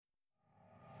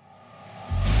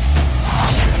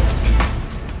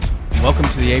Welcome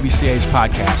to the ABCA's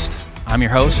podcast. I'm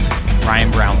your host, Ryan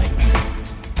Brownlee.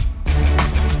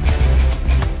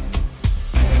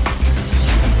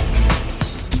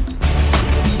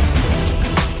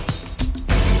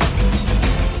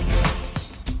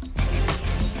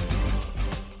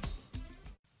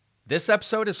 This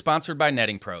episode is sponsored by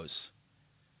Netting Pros.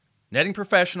 Netting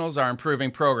professionals are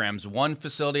improving programs one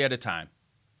facility at a time.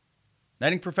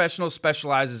 Netting Professionals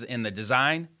specializes in the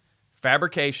design,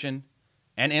 fabrication,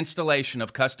 and installation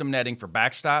of custom netting for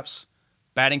backstops,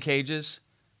 batting cages,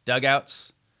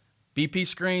 dugouts, BP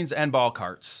screens, and ball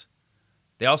carts.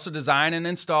 They also design and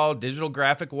install digital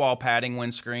graphic wall padding,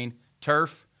 windscreen,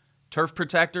 turf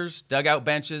protectors, dugout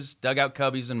benches, dugout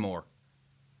cubbies, and more.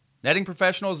 Netting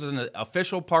Professionals is an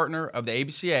official partner of the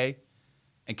ABCA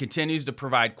and continues to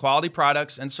provide quality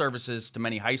products and services to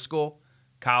many high school,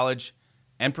 college,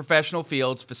 and professional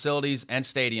fields, facilities, and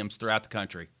stadiums throughout the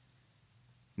country.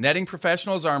 Netting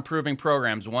Professionals are improving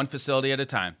programs one facility at a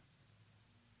time.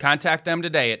 Contact them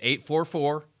today at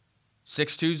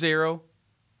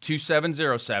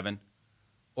 844-620-2707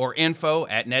 or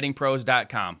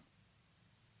info@nettingpros.com.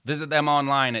 Visit them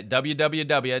online at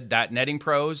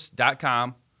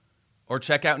www.nettingpros.com or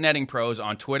check out Netting Pros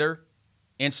on Twitter,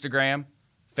 Instagram,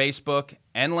 Facebook,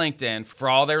 and LinkedIn for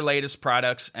all their latest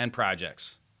products and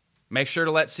projects. Make sure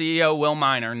to let CEO Will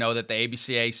Miner know that the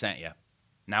ABCA sent you.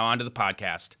 Now on to the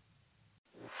podcast.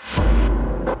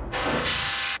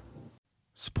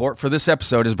 Support for this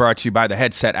episode is brought to you by the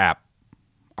Headset app.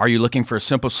 Are you looking for a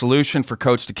simple solution for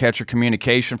coach-to-catcher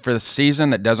communication for the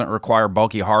season that doesn't require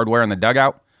bulky hardware in the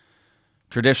dugout?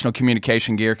 Traditional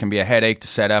communication gear can be a headache to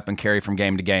set up and carry from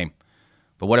game to game.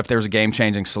 But what if there's a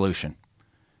game-changing solution?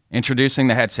 Introducing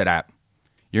the Headset app,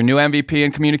 your new MVP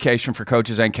in communication for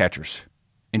coaches and catchers.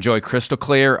 Enjoy crystal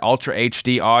clear, Ultra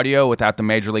HD audio without the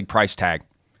major league price tag.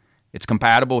 It's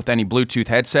compatible with any Bluetooth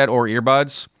headset or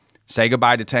earbuds. Say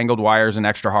goodbye to tangled wires and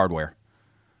extra hardware.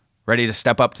 Ready to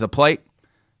step up to the plate?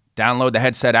 Download the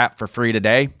Headset app for free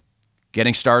today.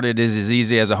 Getting started is as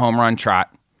easy as a home run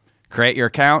trot. Create your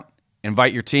account,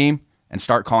 invite your team, and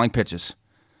start calling pitches.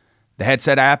 The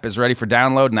Headset app is ready for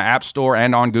download in the App Store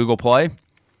and on Google Play.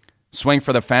 Swing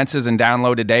for the fences and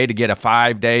download today to get a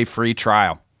 5-day free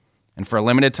trial. And for a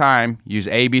limited time, use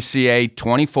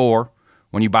ABCA24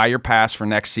 when you buy your pass for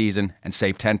next season and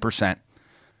save 10%.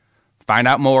 Find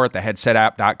out more at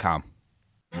theheadsetapp.com.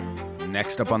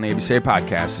 Next up on the ABCA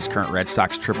podcast is current Red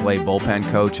Sox AAA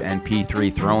bullpen coach and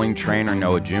P3 throwing trainer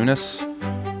Noah Junis.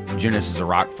 Junis is a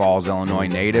Rock Falls, Illinois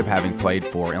native, having played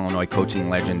for Illinois coaching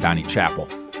legend Donnie Chappell.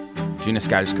 Junis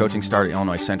got his coaching start at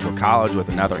Illinois Central College with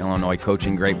another Illinois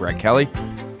coaching great, Brett Kelly.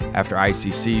 After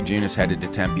ICC, Junis headed to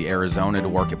Tempe, Arizona to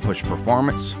work at Push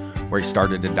Performance, where he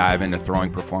started to dive into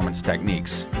throwing performance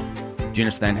techniques.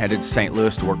 Junis then headed to St.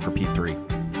 Louis to work for P3.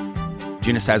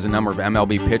 Junis has a number of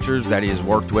MLB pitchers that he has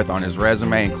worked with on his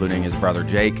resume, including his brother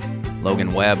Jake,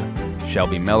 Logan Webb,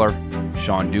 Shelby Miller,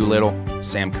 Sean Doolittle,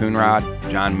 Sam Coonrod,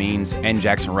 John Means, and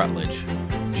Jackson Rutledge.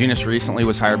 Junis recently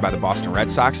was hired by the Boston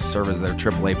Red Sox to serve as their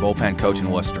AAA bullpen coach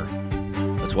in Worcester.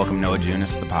 Let's welcome Noah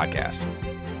Junis to the podcast.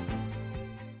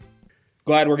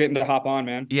 Glad we're getting to hop on,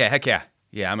 man. Yeah, heck yeah.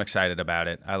 Yeah, I'm excited about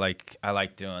it. I like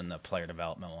doing the player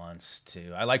development ones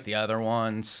too. I like the other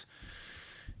ones,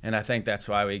 and I think that's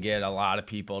why we get a lot of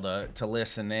people to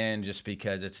listen in, just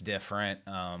because it's different.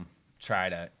 Try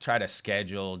to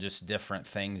schedule just different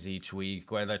things each week,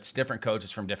 whether it's different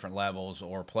coaches from different levels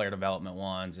or player development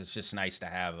ones. It's just nice to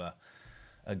have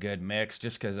a good mix,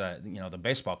 just because the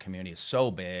baseball community is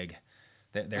so big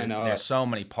that there's so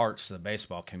many parts to the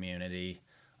baseball community.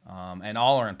 And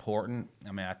all are important.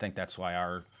 I mean, I think that's why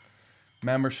our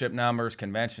membership numbers,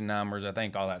 convention numbers, I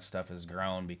think all that stuff has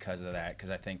grown because of that, because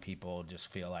I think people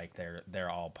just feel like they're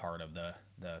all part of the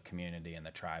community and the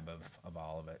tribe of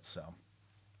all of it. So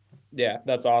yeah,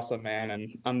 that's awesome, man.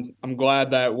 And I'm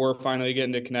glad that we're finally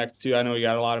getting to connect too. I know we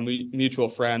got a lot of mutual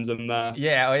friends in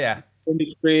the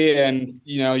industry, and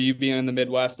you being in the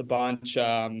Midwest a bunch,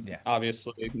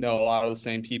 obviously know a lot of the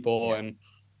same people, and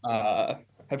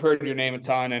I've heard your name a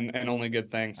ton and only good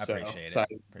things. I appreciate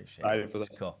it. Excited for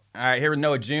that. Cool. All right, here with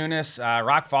Noah Junis,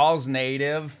 Rock Falls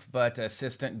native, but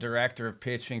assistant director of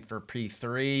pitching for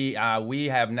P3. We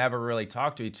have never really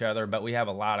talked to each other, but we have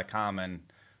a lot of common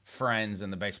friends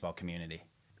in the baseball community.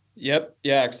 Yep.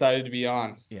 Yeah, excited to be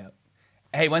on. Yep.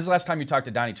 Hey, when's the last time you talked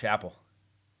to Donnie Chappell?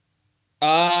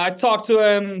 I talk to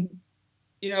him,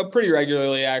 pretty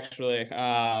regularly, actually.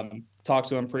 Talk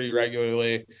to him pretty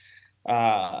regularly.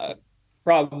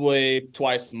 Probably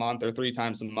twice a month or 3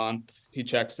 times a month. He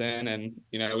checks in, and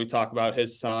we talk about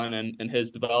his son and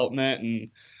his development,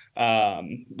 and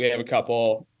we have a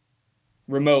couple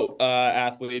remote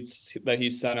athletes that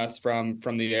he sent us from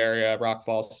the area, Rock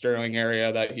Falls, Sterling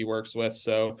area that he works with.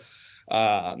 So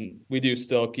we do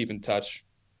still keep in touch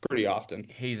pretty often.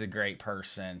 He's a great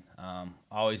person.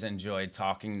 Always enjoyed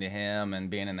talking to him and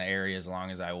being in the area as long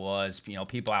as I was. You know,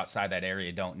 people outside that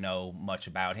area don't know much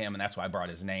about him, and that's why I brought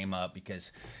his name up,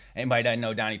 because anybody doesn't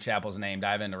know Donnie Chappell's name,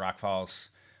 dive into Rock Falls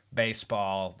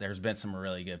baseball. There's been some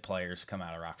really good players come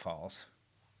out of Rock Falls.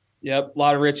 Yep, a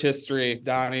lot of rich history.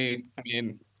 Donnie, I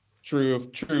mean, true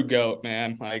GOAT,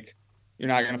 man. Like, you're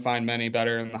not going to find many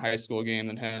better in the high school game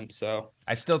than him. So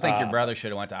I still think your brother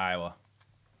should have went to Iowa.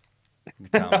 You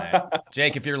can tell him that.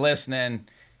 Jake, if you're listening,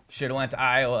 should have went to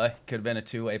Iowa. Could have been a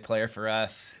two-way player for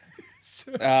us.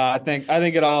 I think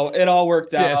it all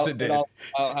worked out. Yes, it did. It all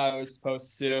worked out how it was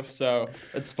supposed to. So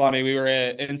it's funny. We were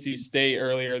at NC State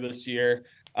earlier this year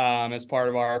as part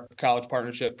of our college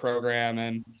partnership program,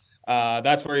 and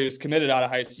that's where he was committed out of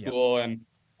high school. Yep.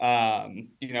 And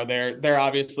you know, they're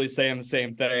obviously saying the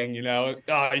same thing. You know,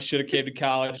 he should have came to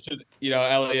college. You know,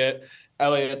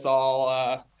 Elliot's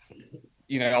all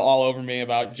all over me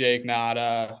about Jake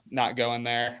not going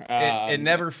there. It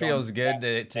never feels good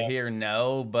to hear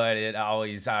no, but it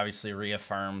always obviously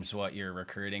reaffirms what your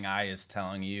recruiting eye is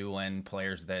telling you when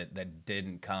players that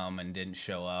didn't come and didn't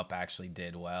show up actually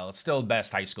did well. It's still the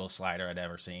best high school slider I'd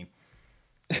ever seen.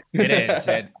 It is.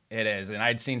 It is. And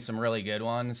I'd seen some really good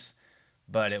ones,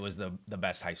 but it was the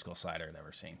best high school slider I'd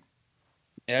ever seen.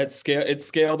 Yeah, it's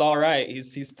scaled all right.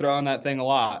 He's throwing that thing a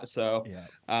lot. So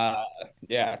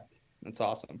yeah. That's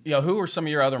awesome. You know, who were some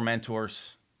of your other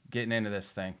mentors getting into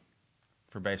this thing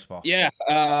for baseball? Yeah.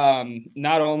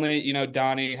 Not only, you know,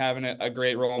 Donnie having a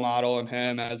great role model in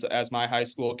him as my high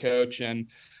school coach, and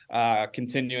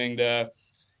continuing to,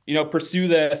 you know, pursue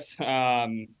this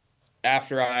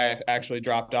after I actually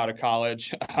dropped out of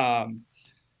college.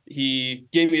 He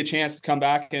gave me a chance to come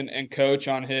back and coach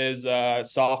on his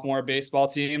sophomore baseball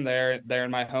team there in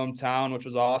my hometown, which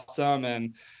was awesome.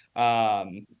 And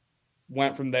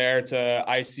went from there to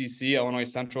ICC, Illinois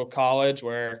Central College,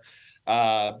 where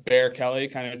Bear Kelly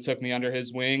kind of took me under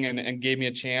his wing and gave me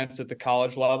a chance at the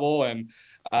college level. And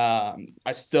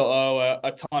I still owe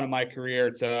a ton of my career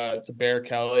to Bear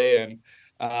Kelly,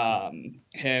 and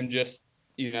him just,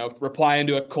 you know, replying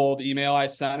to a cold email I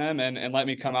sent him and let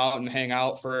me come out and hang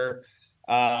out for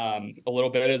a little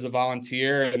bit as a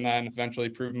volunteer, and then eventually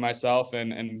proving myself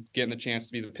and getting the chance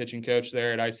to be the pitching coach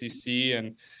there at ICC.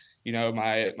 And you know,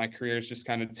 my career is just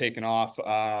kind of taken off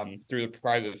through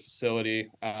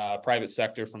the private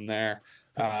sector from there.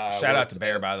 Shout out to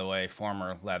Bear, by the way,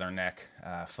 former Leatherneck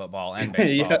football and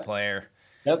baseball player.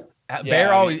 Yep.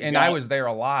 Bear always, and I was there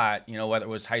a lot, you know, whether it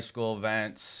was high school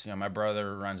events. You know, my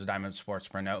brother runs Diamond Sports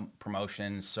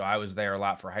Promotions, so I was there a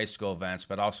lot for high school events,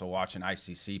 but also watching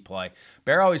ICC play.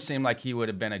 Bear always seemed like he would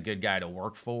have been a good guy to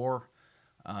work for,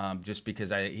 just because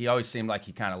he always seemed like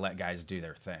he kind of let guys do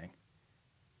their thing.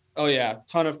 Oh yeah,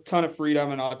 ton of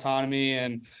freedom and autonomy,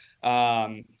 and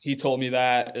he told me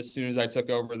that as soon as I took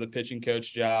over the pitching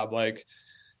coach job, like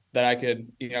that I could,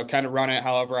 you know, kind of run it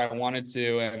however I wanted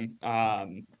to,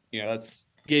 and you know, that's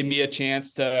gave me a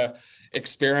chance to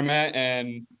experiment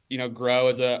and, you know, grow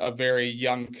as a very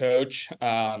young coach.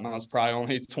 I was probably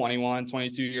only 21,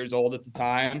 22 years old at the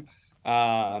time,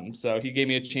 so he gave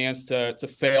me a chance to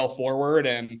fail forward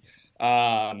and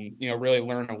you know, really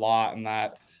learn a lot in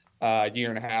that year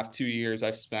and a half, 2 years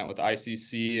I spent with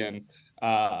ICC.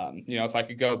 And you know, if I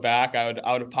could go back, I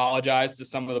would apologize to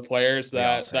some of the players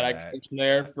that I coached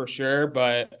there for sure.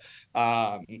 But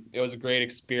it was a great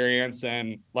experience,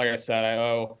 and like I said, I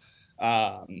owe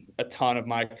a ton of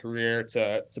my career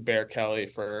to Bear Kelly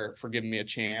for giving me a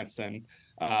chance and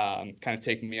kind of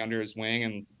taking me under his wing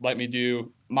and let me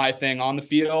do my thing on the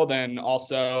field, and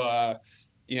also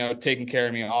you know, taking care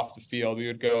of me off the field. We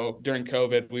would go during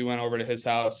COVID. We went over to his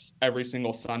house every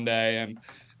single Sunday, and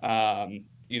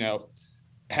you know,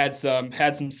 had some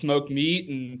smoked meat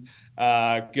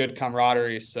and good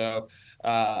camaraderie. So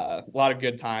a lot of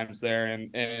good times there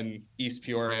in East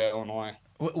Peoria, Illinois.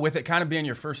 With it kind of being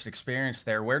your first experience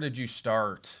there, where did you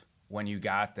start when you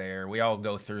got there? We all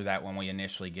go through that when we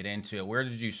initially get into it. Where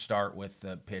did you start with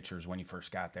the pitchers when you first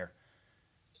got there?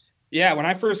 Yeah, when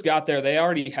I first got there, they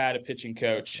already had a pitching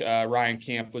coach. Ryan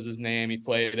Camp was his name. He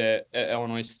played at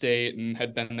Illinois State and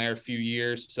had been there a few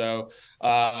years. So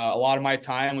a lot of my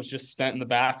time was just spent in the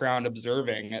background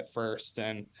observing at first.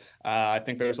 And I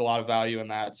think there's a lot of value in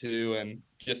that too. And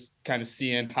just kind of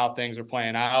seeing how things are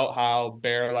playing out, how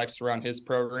Bear likes to run his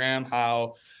program,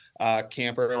 how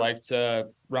Camper liked to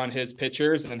run his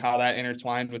pitchers, and how that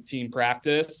intertwined with team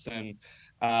practice and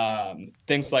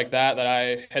things like that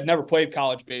I had never played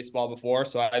college baseball before,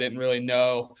 so I didn't really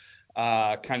know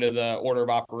kind of the order of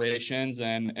operations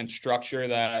and structure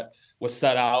that was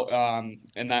set out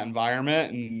in that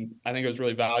environment. And I think it was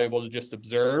really valuable to just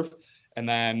observe. And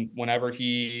then whenever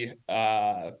he,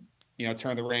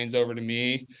 turned the reins over to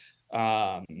me,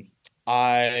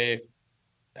 I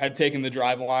had taken the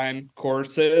driveline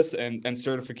courses and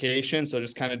certification. So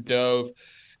just kind of dove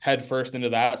headfirst into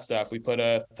that stuff. We put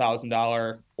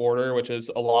 $1,000 order, which is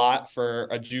a lot for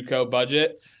a JUCO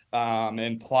budget,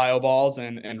 and plyo balls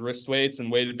and wrist weights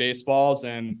and weighted baseballs.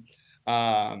 And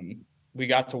we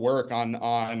got to work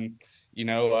on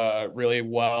really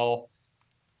well,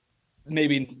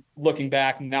 maybe looking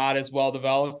back, not as well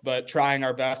developed, but trying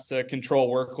our best to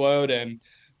control workload and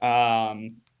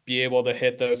be able to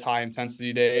hit those high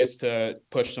intensity days to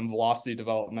push some velocity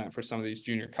development for some of these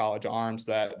junior college arms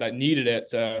that needed it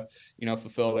to,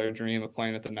 fulfill their dream of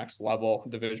playing at the next level,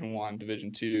 Division I,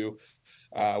 Division II,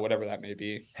 whatever that may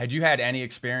be. Had you had any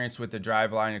experience with the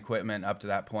driveline equipment up to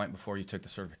that point before you took the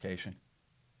certification?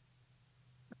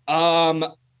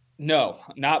 No,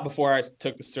 not before I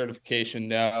took the certification.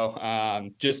 No,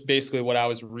 just basically what I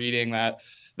was reading that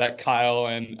Kyle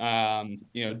and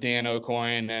Dan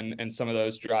O'Coin and some of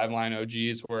those driveline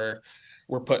OGs were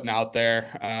putting out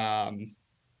there,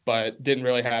 but didn't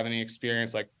really have any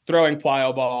experience like throwing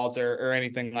plyo balls or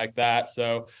anything like that.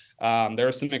 So there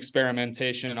was some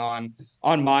experimentation on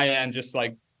my end, just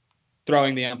like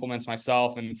throwing the implements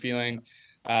myself and feeling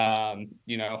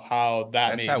how that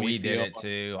That's made how me we feel. did it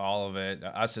too, all of it,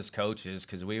 us as coaches,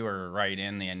 because we were right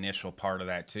in the initial part of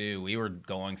that too. We were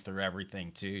going through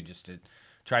everything too, just to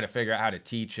try to figure out how to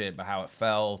teach it, but how it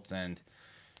felt. And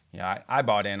I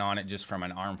bought in on it just from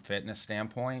an arm fitness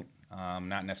standpoint,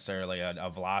 not necessarily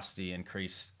a velocity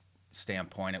increase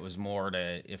standpoint. It was more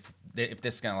to if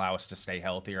this is going to allow us to stay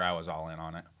healthier, I was all in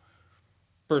on it.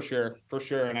 For sure.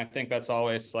 And I think that's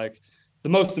always like the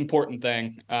most important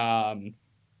thing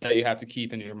that you have to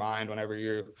keep in your mind whenever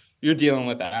you're dealing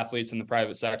with athletes in the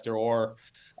private sector or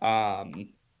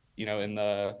in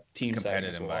the team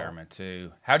Competitive setting environment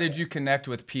too. How did you connect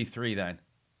with P3 then?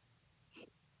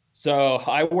 So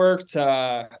I worked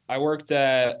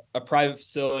at a private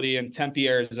facility in Tempe,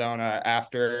 Arizona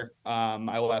after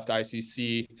I left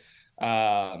ICC,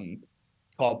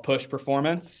 called Push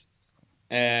Performance,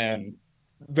 and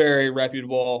very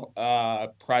reputable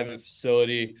private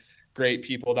facility, great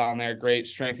people down there, great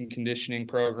strength and conditioning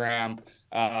program.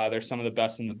 They're some of the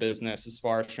best in the business as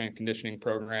far as strength conditioning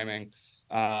programming.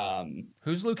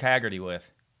 Who's Luke Haggerty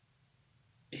with?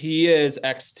 He is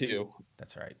X2.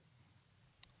 That's right.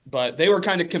 But they were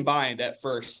kind of combined at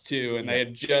first too, and Yep. they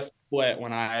had just split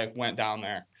when I went down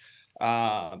there.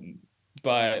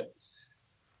 But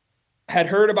had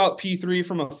heard about P3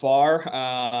 from afar.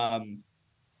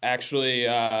 Actually,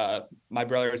 my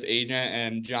brother's agent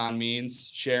and John Means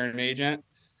share an agent,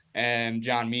 and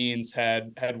John Means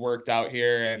had worked out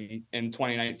here, and in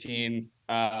 2019,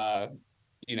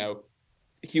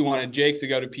 he wanted Jake to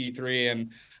go to P3,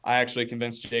 and I actually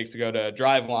convinced Jake to go to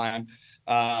Driveline.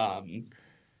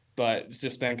 But it's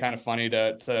just been kind of funny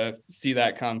to see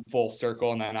that come full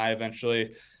circle, and then I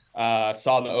eventually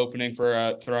saw the opening for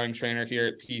a throwing trainer here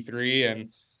at P3,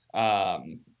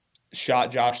 and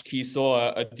shot Josh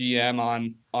Kiesel a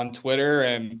DM on Twitter,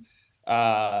 and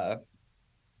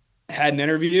had an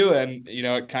interview, and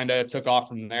it kind of took off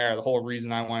from there. The whole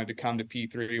reason I wanted to come to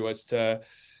P3 was to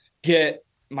get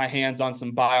my hands on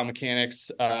some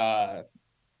biomechanics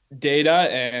data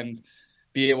and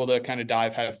be able to kind of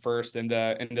dive headfirst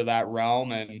into that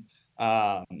realm, and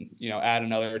add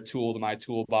another tool to my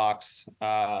toolbox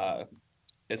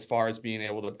as far as being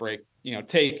able to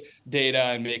take data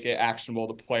and make it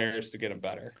actionable to players to get them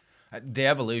better. The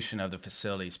evolution of the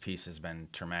facilities piece has been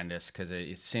tremendous because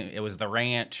it was the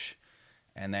ranch,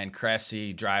 and then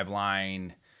Cressy,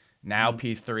 Driveline, now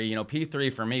P3.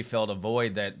 P3 for me filled a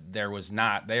void that there was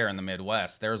not there in the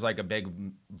Midwest. There was like a big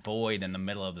void in the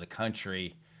middle of the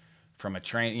country from a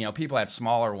train. People had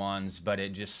smaller ones, but it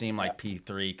just seemed like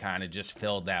P3 kind of just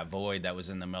filled that void that was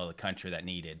in the middle of the country that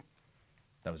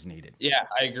was needed. Yeah,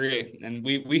 I agree. And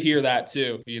we hear that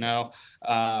too, we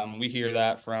hear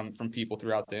that from people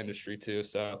throughout the industry too.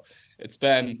 So it's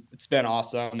been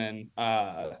awesome. And,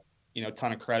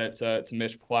 ton of credit to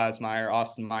Mitch Plasmeyer,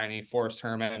 Austin Miney, Forrest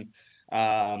Herman,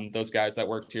 those guys that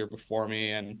worked here before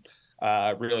me. And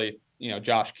really,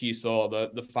 Josh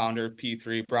Kiesel, the founder of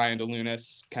P3, Brian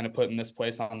DeLunas, kind of putting this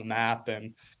place on the map.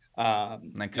 And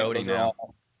then Cody now.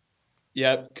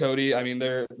 Cody. I mean,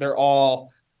 they're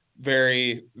all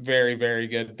very, very, very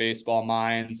good baseball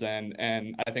minds,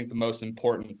 and I think the most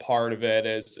important part of it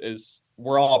is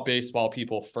we're all baseball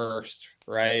people first,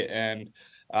 right? And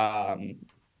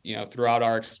throughout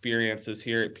our experiences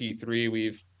here at P3,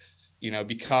 we've,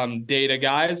 become data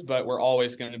guys, but we're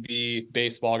always going to be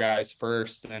baseball guys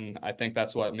first. And I think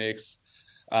that's what makes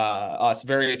us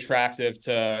very attractive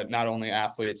to not only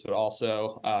athletes, but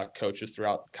also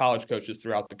college coaches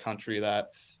throughout the country that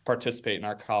participate in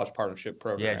our college partnership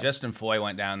program. Yeah, Justin Foy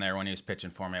went down there when he was pitching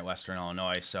for me at Western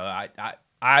Illinois. So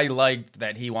I liked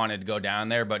that he wanted to go down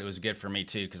there, but it was good for me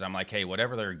too because I'm like, hey,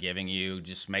 whatever they're giving you,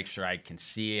 just make sure I can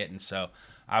see it. And so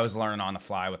I was learning on the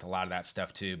fly with a lot of that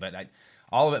stuff too. But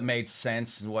all of it made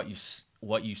sense in what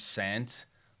you sent.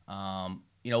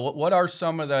 What are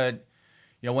some of the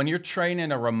when you're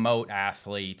training a remote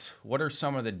athlete, what are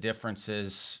some of the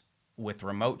differences with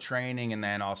remote training and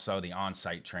then also the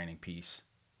on-site training piece?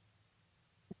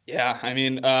 Yeah, I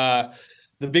mean,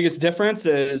 the biggest difference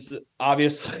is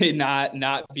obviously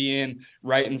not being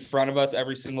right in front of us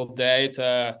every single day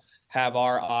to have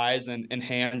our eyes and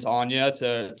hands on you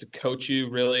to coach you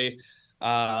really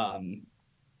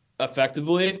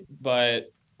effectively.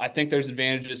 But I think there's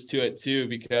advantages to it too,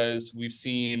 because we've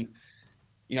seen,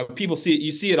 people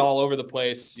you see it all over the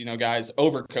place, guys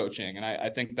overcoaching. And I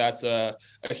think that's a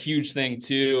huge thing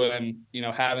too. And,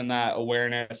 having that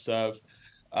awareness of,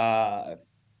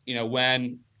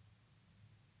 when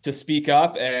to speak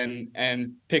up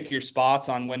and pick your spots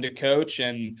on when to coach,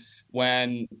 and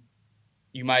when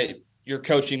your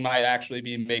coaching might actually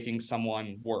be making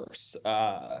someone worse.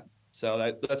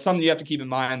 So that's something you have to keep in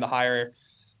mind the higher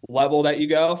level that you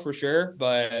go, for sure.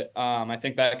 But I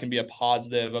think that can be a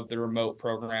positive of the remote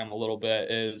program a little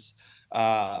bit, is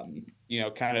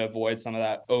kind of avoid some of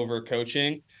that over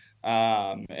coaching.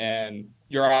 And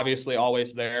you're obviously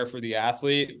always there for the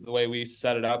athlete. The way we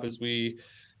set it up is we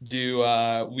do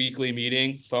a weekly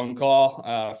meeting phone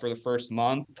call for the first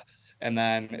month, and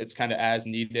then it's kind of as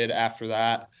needed after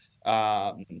that.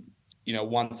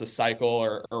 Once a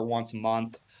cycle or once a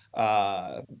month,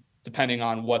 depending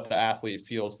on what the athlete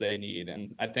feels they need.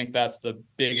 And I think that's the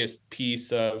biggest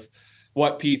piece of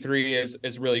what P3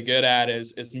 is really good at,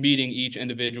 is meeting each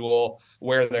individual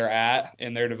where they're at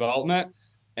in their development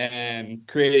and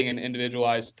creating an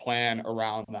individualized plan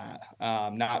around that.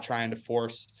 Not trying to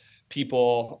force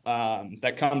people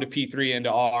that come to P3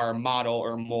 into our model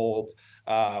or mold.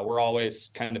 We're always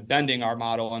kind of bending our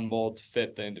model and mold to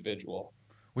fit the individual.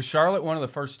 Was Charlotte one of the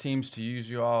first teams to use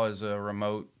you all as a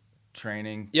remote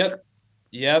training? Yep.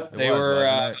 They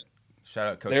were. Shout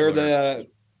out Coach. They were the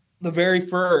very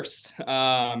first.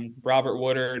 Robert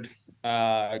Woodard,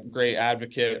 great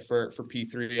advocate for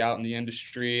P3 out in the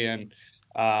industry, and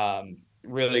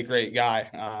really great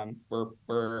guy.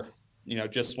 We're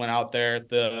just went out there at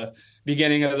the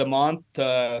beginning of the month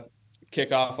to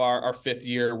kick off our 5th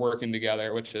year working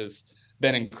together, which has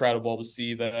been incredible to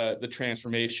see the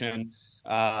transformation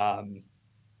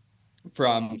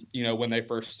from when they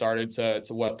first started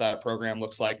to what that program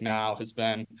looks like now has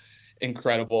been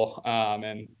incredible.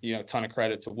 And ton of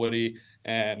credit to Woody,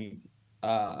 and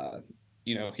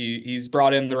he's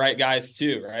brought in the right guys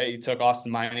too, right? He took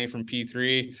Austin Miney from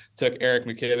P3, took Eric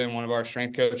McKibben, one of our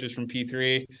strength coaches, from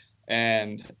P3,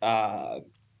 and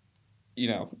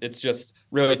it's just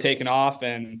really taken off.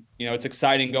 And it's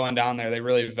exciting going down there. They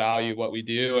really value what we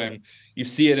do, and you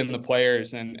see it in the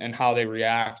players and how they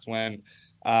react when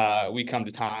we come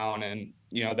to town, and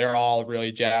they're all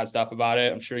really jazzed up about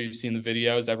it. I'm sure you've seen the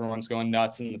videos. Everyone's going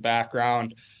nuts in the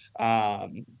background.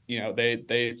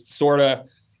 They sort of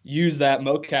use that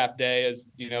mocap day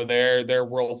as their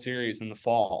World Series in the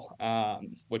fall,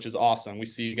 which is awesome. We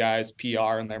see guys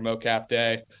PR in their mocap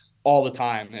day all the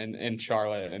time in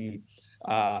Charlotte, and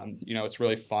it's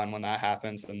really fun when that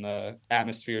happens, and the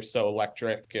atmosphere is so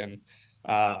electric, and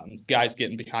guys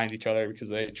getting behind each other because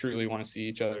they truly want to see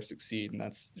each other succeed. And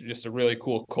that's just a really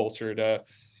cool culture to,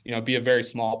 be a very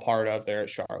small part of there at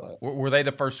Charlotte. Were they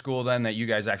the first school then that you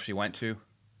guys actually went to?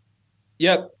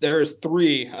 Yep. There's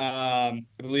 3. I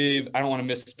believe, I don't want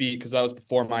to misspeak because that was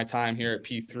before my time here at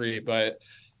P3, but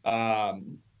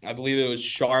I believe it was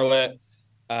Charlotte,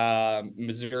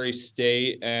 Missouri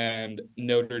State, and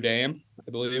Notre Dame,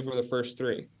 I believe, were the first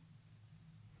 3.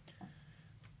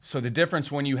 So the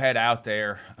difference when you head out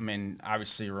there, I mean,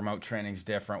 obviously remote training is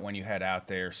different when you head out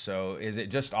there. So is it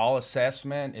just all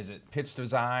assessment? Is it pitch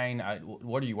design?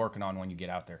 What are you working on when you get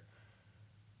out there?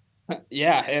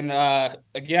 Yeah. And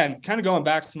again, kind of going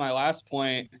back to my last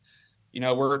point,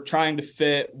 we're trying to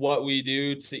fit what we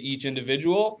do to each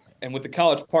individual. And with the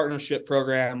college partnership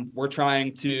program, we're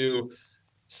trying to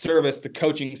service the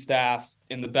coaching staff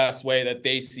in the best way that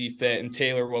they see fit and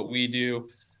tailor what we do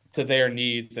to their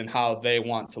needs and how they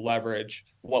want to leverage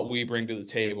what we bring to the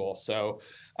table. So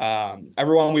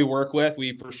Everyone we work with,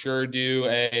 we for sure do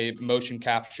a motion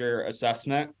capture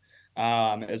assessment,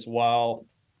 as well,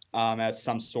 as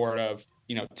some sort of,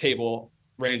 table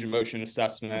range of motion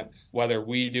assessment, whether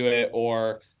we do it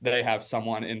or they have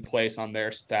someone in place on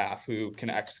their staff who can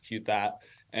execute that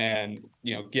and,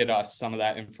 get us some of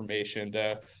that information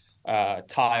to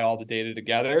tie all the data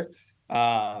together.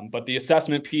 But the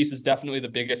assessment piece is definitely the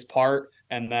biggest part.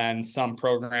 And then some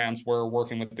programs we're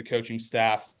working with the coaching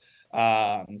staff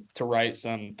to write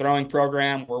some throwing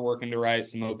program. We're working to write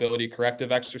some mobility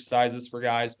corrective exercises for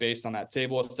guys based on that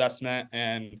table assessment.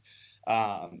 And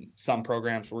some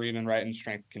programs we're even writing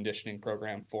strength conditioning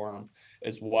program for them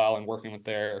as well, and working with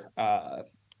their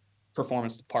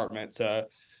performance department to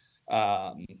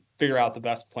figure out the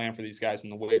best plan for these guys in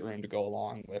the weight room to go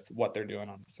along with what they're doing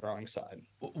on the throwing side.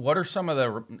 What are some of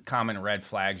the common red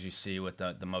flags you see with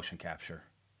the motion capture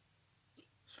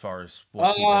as far as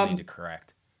what people need to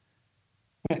correct?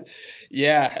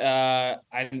 Yeah,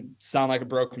 I sound like a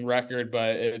broken record,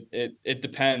 but it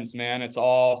depends, man. It's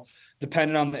all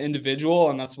dependent on the individual,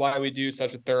 and that's why we do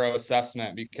such a thorough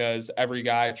assessment, because every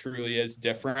guy truly is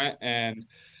different. And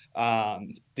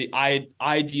the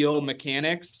ideal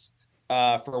mechanics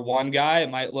for one guy, it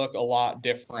might look a lot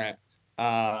different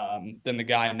than the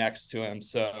guy next to him.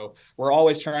 So we're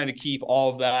always trying to keep all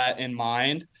of that in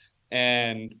mind,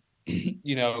 and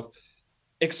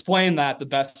explain that the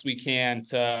best we can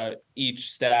to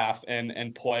each staff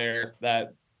and player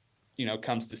that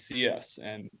comes to see us.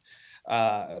 And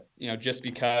just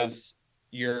because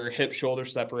your hip shoulder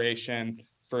separation,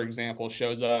 for example,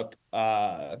 shows up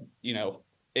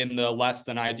in the less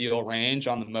than ideal range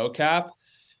on the mocap,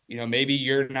 maybe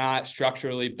you're not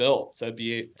structurally built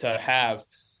to have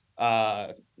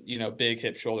big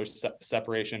hip shoulder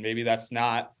separation. Maybe that's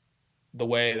not the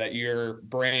way that your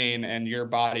brain and your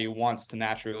body wants to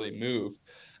naturally move.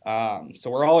 So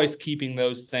we're always keeping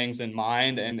those things in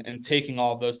mind and taking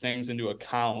all of those things into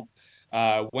account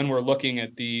when we're looking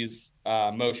at these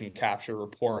motion capture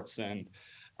reports. And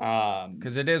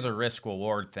because it is a risk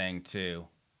reward thing too.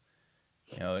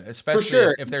 Especially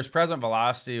sure. if there's present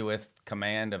velocity with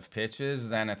command of pitches,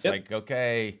 then it's like,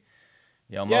 okay,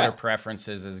 motor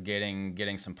preferences is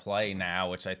getting some play now,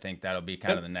 which I think that'll be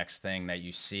kind of the next thing that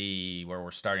you see, where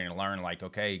we're starting to learn, like,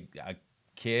 okay,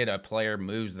 a player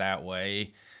moves that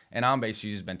way. And on base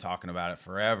you've been talking about it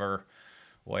forever,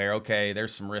 where, okay,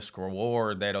 there's some risk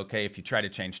reward that, okay, if you try to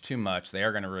change too much, they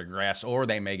are going to regress or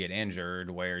they may get injured,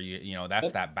 where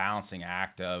that's that balancing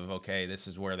act of, okay, this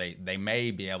is where they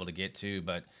may be able to get to,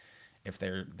 but if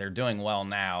they're doing well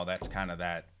now, that's kind of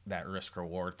that risk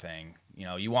reward thing.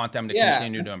 You want them to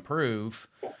continue to improve,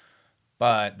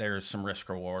 but there's some risk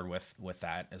reward with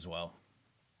that as well.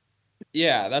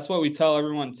 Yeah, that's what we tell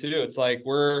everyone too. It's like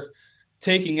we're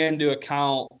taking into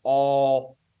account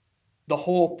the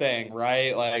whole thing,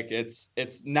 right? Like it's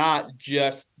not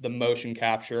just the motion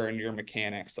capture and your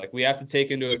mechanics. Like we have to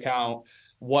take into account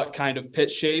what kind of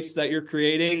pitch shapes that you're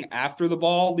creating after the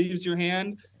ball leaves your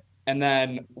hand, and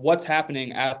then what's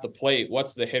happening at the plate.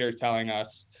 What's the hitter telling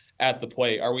us at the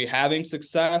plate? Are we having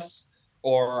success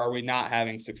or are we not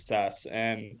having success?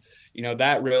 And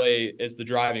that really is the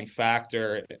driving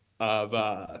factor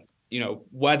of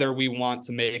whether we want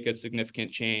to make a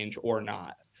significant change or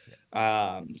not.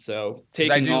 So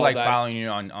taking I do all like that, following you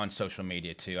on social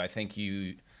media too. I think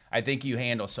you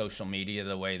handle social media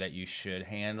the way that you should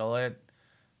handle it,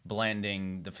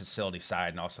 blending the facility side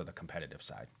and also the competitive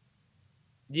side.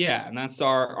 Yeah, and that's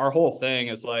our whole thing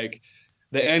is like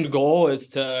the end goal is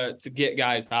to get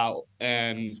guys out,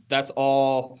 and that's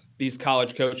all these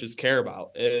college coaches care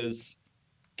about is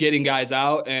getting guys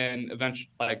out, and eventually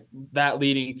like that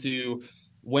leading to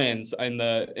wins in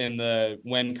the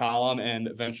win column, and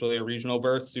eventually a regional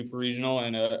berth, super regional,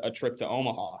 and a trip to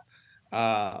Omaha.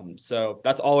 So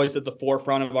that's always at the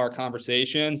forefront of our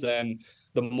conversations, and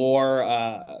the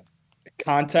more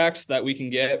context that we can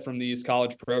get from these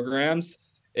college programs,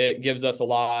 it gives us a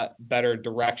lot better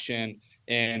direction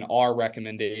in our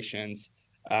recommendations.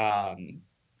 And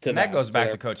that goes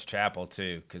back to Coach Chappell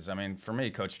too, because I mean, for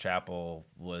me, Coach Chappell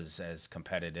was as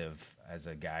competitive as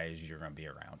a guy as you're going to be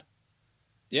around.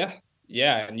 Yeah,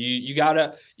 and you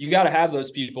gotta have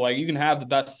those people. Like you can have the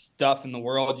best stuff in the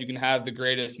world, you can have the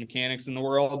greatest mechanics in the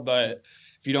world, but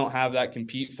if you don't have that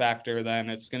compete factor, then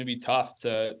it's going to be tough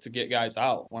to get guys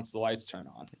out once the lights turn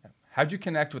on. How'd you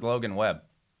connect with Logan Webb?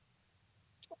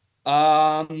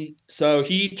 So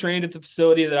he trained at the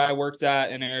facility that I worked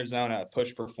at in Arizona,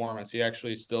 Push Performance. He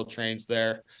actually still trains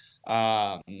there.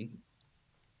 So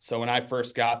when I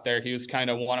first got there, he was kind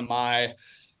of one of my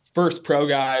first pro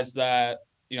guys that,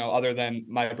 other than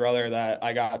my brother, that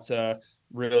I got to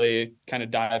really kind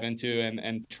of dive into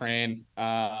and train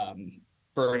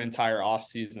for an entire off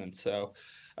season. So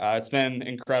it's been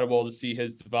incredible to see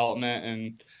his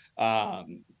development,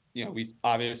 and we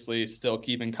obviously still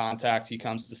keep in contact. He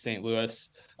comes to St. Louis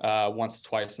once,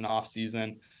 twice in off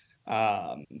season.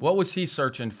 What was he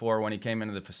searching for when he came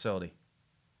into the facility?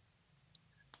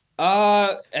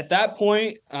 At that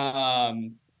point,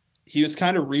 he was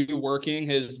kind of reworking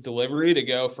his delivery to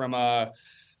go from a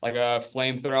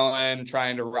flame throwing,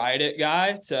 trying to ride it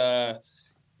guy to,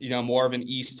 more of an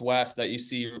east-west that you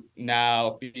see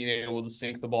now, being able to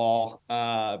sink the ball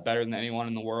better than anyone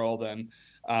in the world, and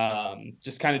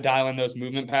just kind of dialing those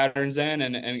movement patterns in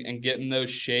and getting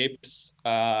those shapes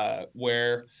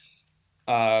where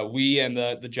we and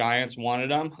the Giants wanted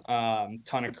them.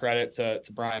 Ton of credit to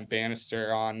Brian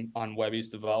Bannister on Webby's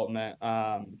development,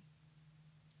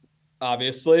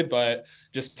 obviously, but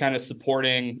just kind of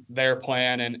supporting their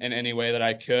plan in any way that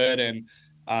I could. And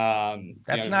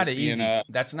that's not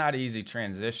an easy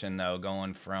transition though,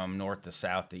 going from north to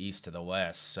south to east to the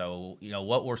west. So,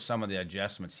 what were some of the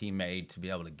adjustments he made to be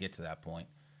able to get to that point?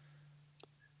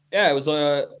 Yeah, it was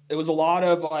a lot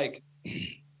of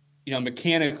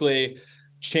mechanically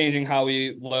changing how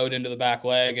we load into the back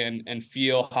leg and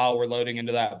feel how we're loading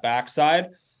into that backside.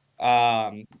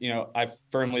 I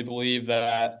firmly believe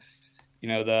that,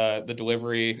 the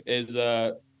delivery is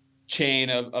a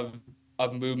chain of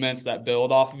movements that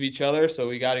build off of each other. So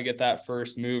we got to get that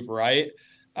first move right.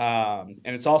 And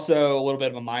it's also a little bit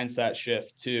of a mindset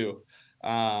shift too.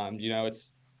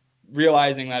 It's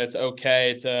realizing that it's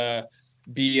okay to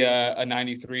be a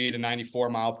 93 to 94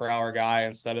 mile per hour guy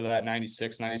instead of that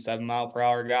 96, 97 mile per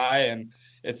hour guy. And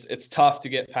it's tough to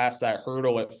get past that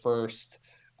hurdle at first.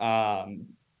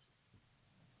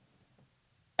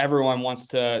 Everyone wants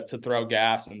to throw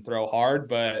gas and throw hard,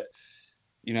 but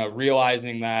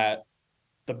realizing that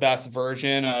the best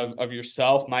version of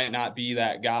yourself might not be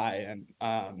that guy. And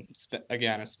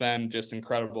it's been just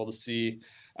incredible to see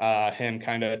him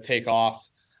kind of take off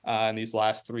in these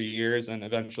last 3 years and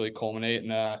eventually culminate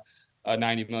in a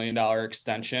 $90 million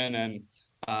extension. And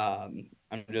I'm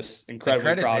just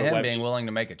incredibly proud to him of being willing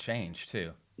to make a change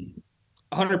too.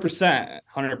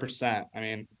 100%. I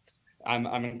mean,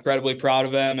 I'm incredibly proud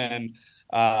of him, and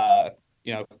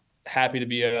happy to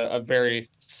be a very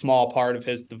small part of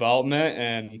his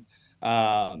development.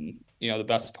 And the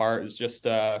best part is just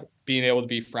being able to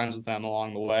be friends with them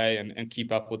along the way and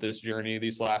keep up with his journey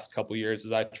these last couple of years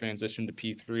as I transitioned to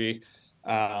P3.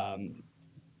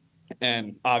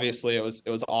 And obviously it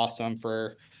was awesome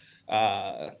for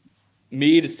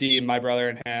me to see my brother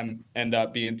and him end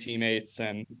up being teammates,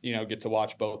 and get to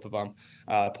watch both of them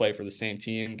play for the same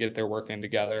team, get their work in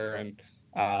together. And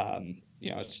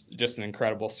it's just an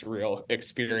incredible, surreal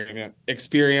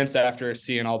experience after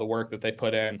seeing all the work that they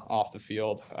put in off the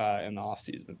field in the off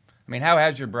season. I mean, how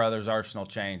has your brother's arsenal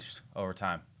changed over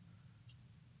time?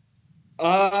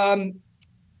 Well,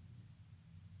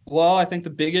 I think the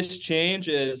biggest change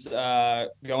is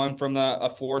going from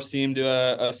a four seam to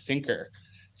a sinker.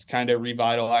 It's kind of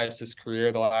revitalized his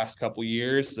career the last couple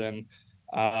years, and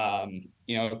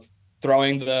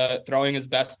throwing his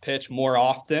best pitch more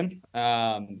often.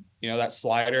 That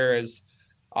slider is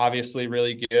obviously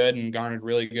really good and garnered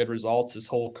really good results his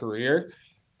whole career.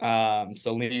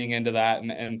 So leaning into that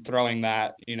and throwing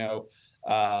that,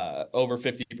 over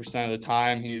 50% of the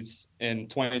time. He's in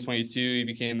 2022, he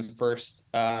became the first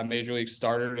major league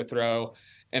starter to throw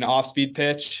an off-speed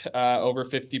pitch over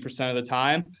 50% of the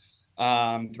time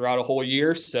throughout a whole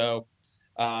year. So,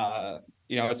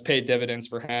 it's paid dividends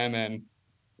for him.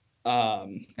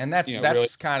 And that's really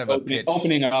kind of a pitch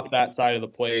opening up that side of the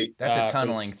plate. That's a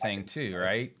tunneling thing too,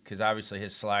 right? Because obviously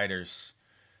his slider's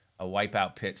a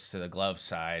wipeout pitch to the glove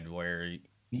side where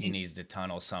he needs to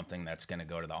tunnel something that's going to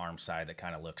go to the arm side that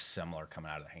kind of looks similar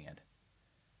coming out of the hand.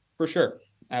 For sure.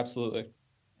 Absolutely.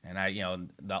 And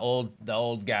the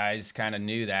old guys kind of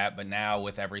knew that, but now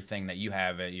with everything that you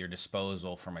have at your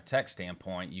disposal from a tech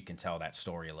standpoint, you can tell that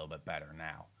story a little bit better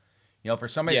now. For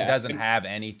somebody that doesn't have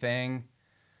anything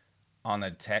on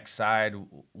the tech side,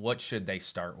 what should they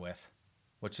start with?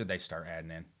 What should they start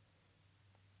adding in?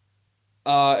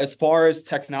 As far as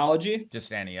technology,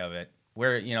 just any of it.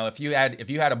 Where if you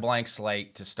had a blank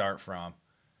slate to start from,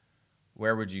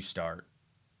 where would you start?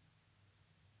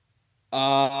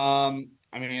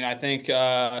 I mean, I think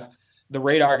the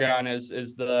radar gun is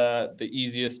the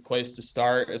easiest place to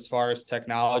start as far as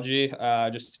technology.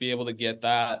 Just to be able to get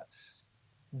that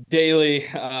daily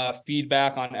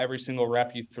feedback on every single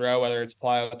rep you throw, whether it's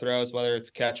plyo throws, whether it's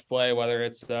catch play, whether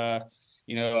it's a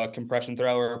compression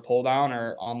throw or a pull down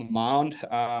or on the mound.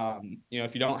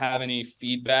 If you don't have any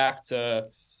feedback to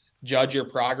judge your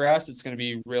progress, it's going to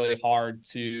be really hard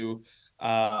to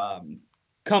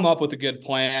come up with a good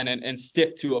plan and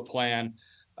stick to a plan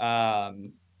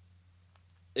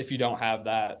if you don't have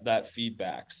that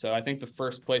feedback. So I think the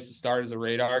first place to start is a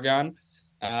radar gun.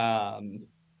 And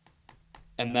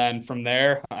then from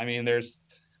there, I mean, there's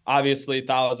obviously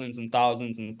thousands and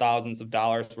thousands and thousands of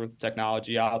dollars worth of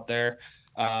technology out there.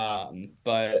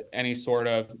 But any sort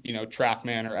of,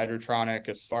 TrackMan or Edgertronic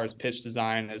as far as pitch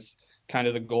design is kind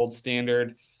of the gold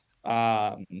standard.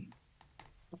 I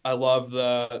love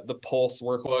the pulse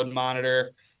workload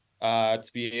monitor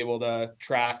to be able to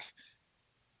track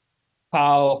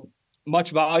how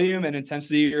much volume and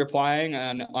intensity you're applying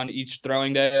on each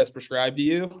throwing day as prescribed to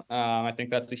you. I think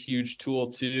that's a huge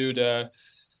tool too to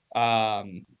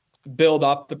build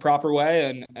up the proper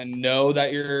way and know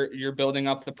that you're building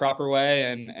up the proper way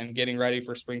and getting ready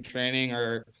for spring training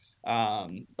or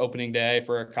opening day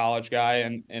for a college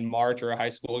guy in March or a high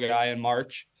school guy in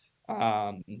March.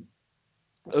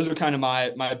 Those are kind of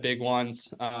my big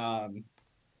ones.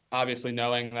 Obviously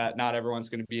knowing that not everyone's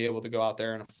going to be able to go out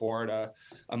there and afford a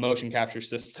motion capture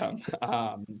system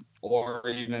or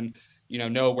even,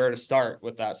 know where to start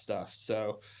with that stuff.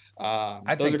 So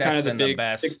I those think are that's kind of been the the big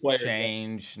best players.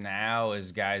 change now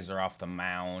is guys are off the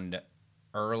mound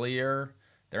earlier.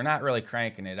 They're not really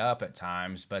cranking it up at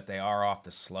times, but they are off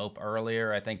the slope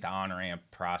earlier. I think the on-ramp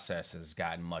process has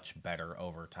gotten much better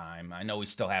over time. I know we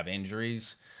still have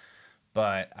injuries,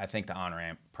 but I think the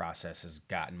on-ramp process has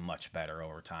gotten much better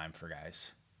over time for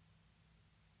guys.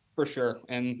 For sure.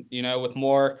 And, with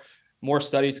more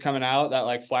studies coming out that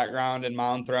like flat ground and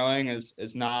mound throwing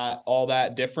is not all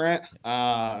that different.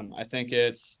 I think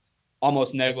it's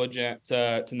almost negligent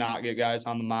to not get guys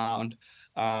on the mound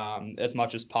as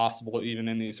much as possible, even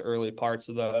in these early parts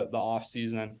of the off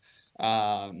season.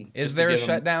 Is there a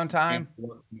shutdown time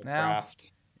now?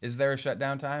 Craft. Is there a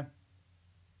shutdown time?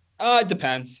 It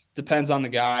depends on the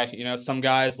guy. Some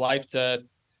guys like to,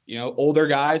 older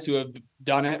guys who have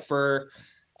done it for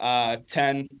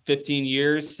 10, 15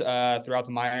 years throughout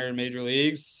the minor and major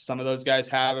leagues. Some of those guys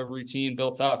have a routine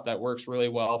built up that works really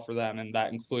well for them. And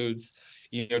that includes,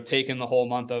 taking the whole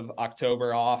month of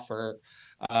October off or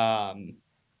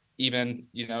even,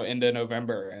 into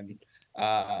November. And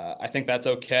I think that's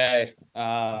okay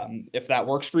if that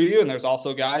works for you. And there's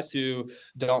also guys who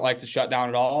don't like to shut down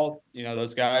at all.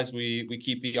 Those guys, we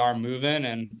keep the arm moving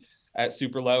and at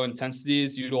super low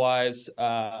intensities, utilize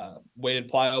weighted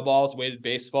plyo balls, weighted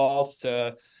baseballs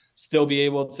to still be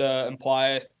able to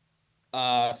imply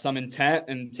some intent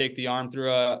and take the arm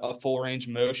through a full range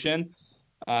motion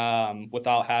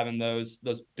without having those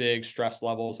big stress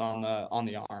levels on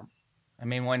the arm. I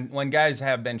mean, when guys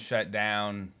have been shut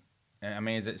down, I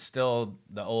mean, is it still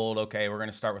the old, okay, we're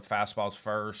going to start with fastballs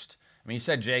first? I mean, you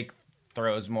said Jake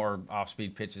throws more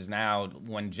off-speed pitches now.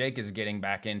 When Jake is getting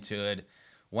back into it,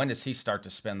 when does he start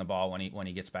to spin the ball when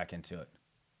he gets back into it?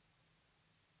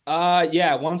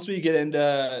 Yeah, once we get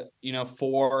into,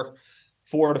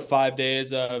 4 to 5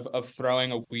 days of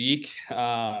throwing a week,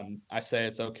 I say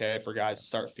it's okay for guys to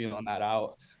start feeling that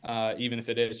out. Even if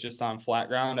it is just on flat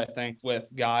ground. I think with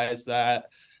guys that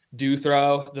do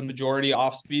throw the majority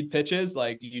off-speed pitches,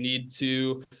 like you need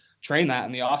to train that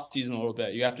in the off season a little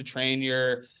bit. You have to train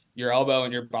your elbow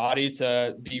and your body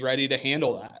to be ready to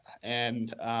handle that.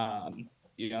 And,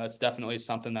 it's definitely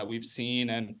something that we've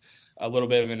seen and a little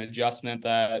bit of an adjustment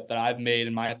that I've made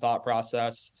in my thought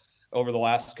process over the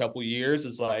last couple of years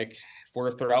is like, if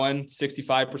we're throwing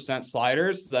 65%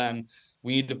 sliders, then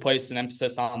we need to place an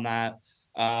emphasis on that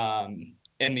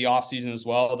in the off season as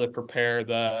well to prepare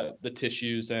the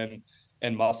tissues and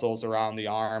muscles around the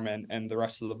arm and the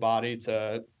rest of the body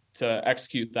to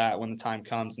execute that when the time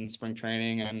comes in spring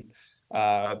training and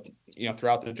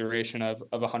throughout the duration of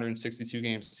 162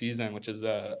 game season, which is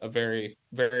a very,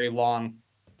 very long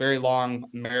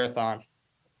marathon.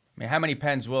 I mean, how many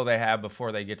pens will they have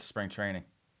before they get to spring training?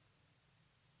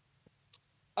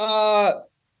 I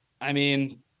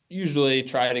mean, usually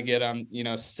try to get them,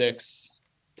 6,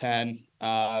 10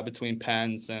 between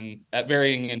pens and at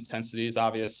varying intensities,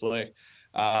 obviously,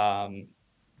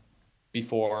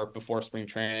 before spring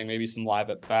training, maybe some live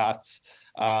at bats.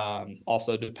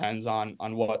 Also depends on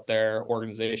what their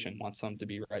organization wants them to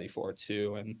be ready for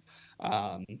too. And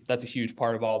that's a huge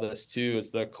part of all this too,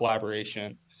 is the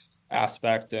collaboration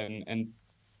aspect and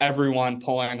everyone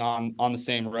pulling on the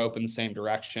same rope in the same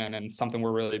direction. And something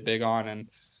we're really big on and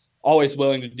always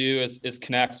willing to do is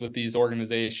connect with these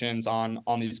organizations on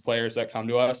these players that come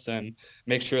to us and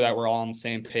make sure that we're all on the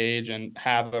same page and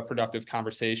have a productive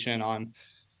conversation on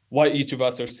what each of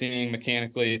us are seeing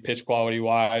mechanically, pitch quality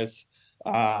wise,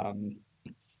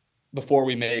 before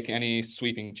we make any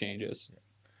sweeping changes. I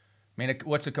mean,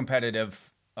 what's a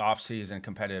competitive off-season,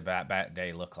 competitive at-bat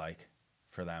day look like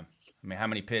for them? I mean, how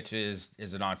many pitches?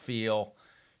 Is it on feel?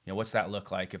 What's that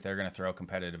look like if they're going to throw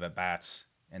competitive at-bats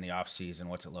in the off-season?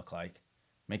 What's it look like?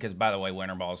 I mean, because, by the way,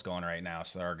 winter ball is going right now,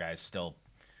 so our guys still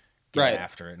getting Right.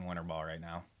 after it in winter ball right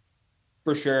now.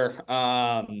 For sure.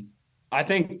 I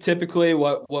think typically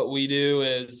what we do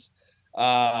is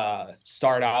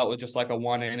start out with just like a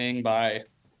 1 inning by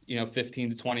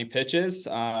 15 to 20 pitches.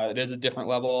 It is a different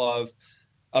level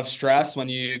of stress when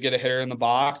you get a hitter in the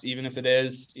box, even if it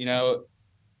is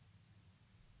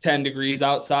 10 degrees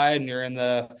outside and you're in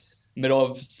the middle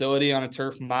of a facility on a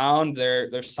turf mound.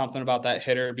 There's something about that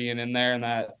hitter being in there and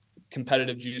that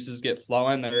competitive juices get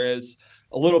flowing. There is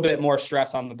a little bit more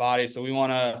stress on the body, so we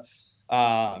want to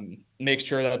make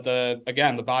sure that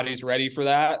the body's ready for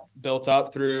that, built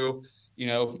up through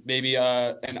maybe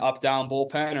an up down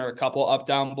bullpen or a couple up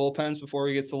down bullpens before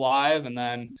we get to live, and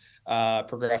then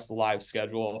progress the live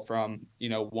schedule from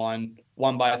one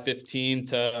by 15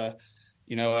 to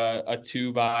a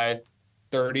 2 by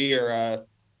 30 or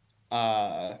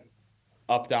a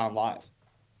up down live.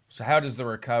 So how does the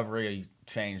recovery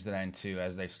change then too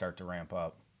as they start to ramp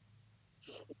up?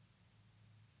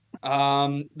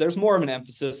 There's more of an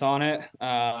emphasis on it.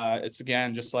 It's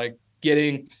again just like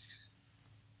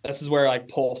this is where like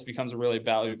pulse becomes a really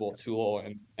valuable tool,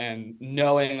 and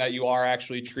knowing that you are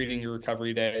actually treating your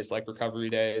recovery days like recovery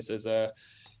days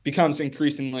becomes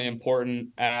increasingly important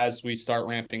as we start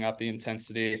ramping up the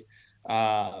intensity,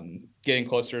 getting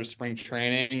closer to spring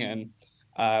training, and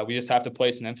we just have to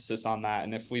place an emphasis on that.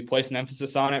 And if we place an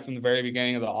emphasis on it from the very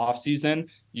beginning of the off season,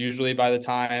 usually by the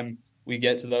time we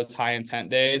get to those high intent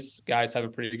days, guys have a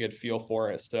pretty good feel for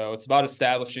it. So it's about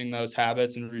establishing those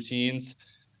habits and routines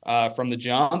from the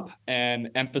jump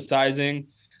and emphasizing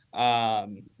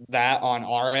that on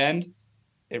our end.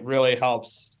 It really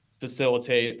helps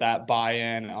facilitate that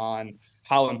buy-in on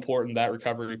how important that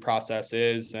recovery process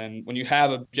is. And when you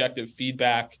have objective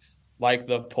feedback like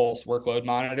the pulse workload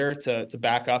monitor to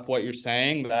back up what you're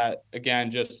saying, that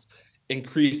again just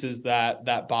increases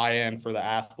that buy-in for the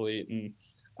athlete. And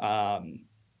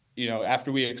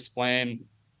after we explain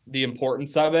the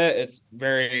importance of it, it's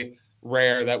very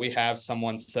rare that we have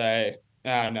someone say,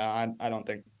 no, I don't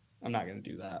think I'm not going to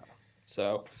do that.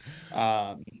 So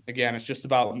again, it's just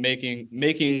about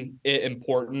making it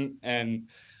important. And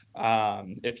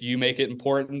if you make it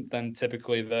important, then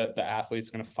typically the athlete's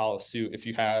going to follow suit if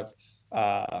you have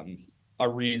a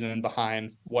reason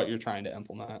behind what you're trying to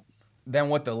implement. Then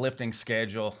what the lifting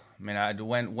schedule? I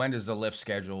mean, when does the lift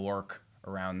schedule work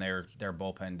around their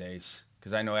bullpen days?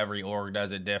 Because I know every org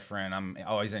does it different. I'm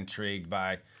always intrigued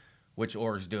by which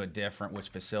orgs do it different, which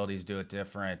facilities do it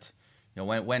different.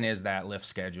 When is that lift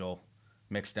schedule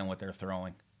mixed in what they're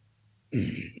throwing?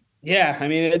 Yeah, I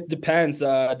mean, it depends.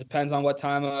 Depends on what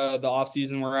time of the off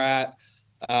season we're at.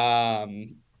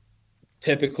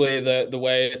 Typically, the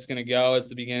way it's going to go is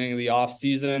the beginning of the off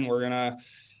season. We're going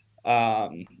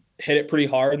to hit it pretty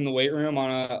hard in the weight room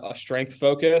on a strength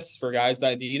focus for guys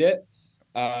that need it.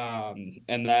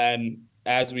 And then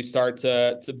as we start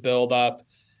to build up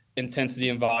intensity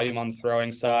and volume on the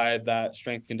throwing side, that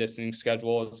strength conditioning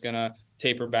schedule is going to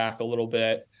taper back a little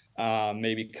bit,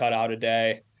 maybe cut out a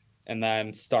day, and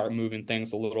then start moving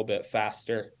things a little bit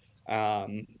faster,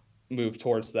 move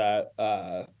towards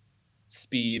that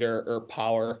speed or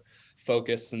power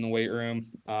focus in the weight room.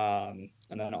 And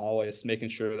then always making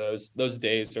sure those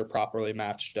days are properly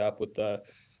matched up with the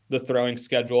throwing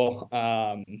schedule,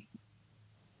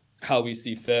 how we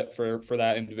see fit for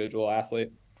that individual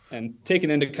athlete, and taking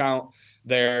into account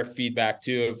their feedback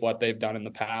too of what they've done in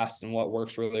the past and what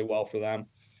works really well for them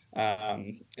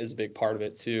is a big part of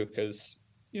it too, because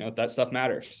that stuff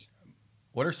matters.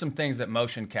 What are some things that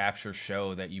motion capture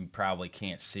show that you probably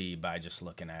can't see by just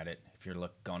looking at it if you're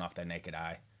going off that naked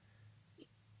eye?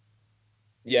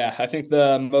 Yeah, I think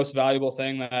the most valuable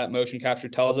thing that motion capture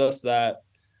tells us that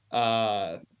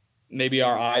maybe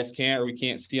our eyes can't or we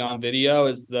can't see on video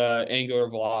is the angular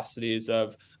velocities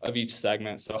of each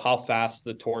segment. So how fast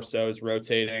the torso is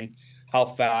rotating, how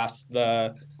fast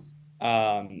the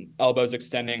elbows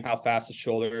extending, how fast the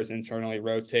shoulder is internally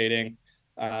rotating,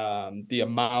 the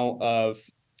amount of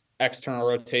external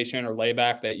rotation or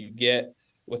layback that you get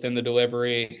within the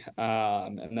delivery,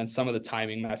 and then some of the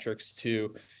timing metrics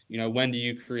too. When do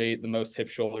you create the most hip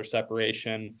shoulder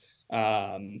separation?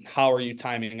 How are you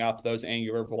timing up those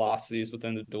angular velocities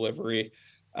within the delivery?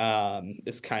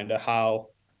 Is kind of how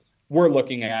we're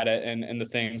looking at it, and the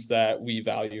things that we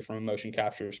value from a motion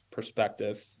capture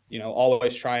perspective.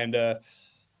 Always trying to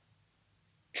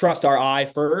trust our eye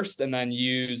first and then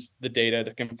use the data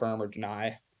to confirm or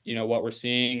deny, what we're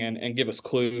seeing, and give us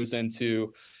clues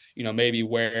into, maybe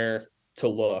where to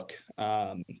look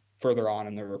further on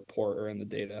in the report or in the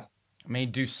data. I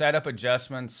mean, do setup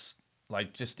adjustments,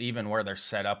 like just even where they're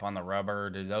set up on the rubber,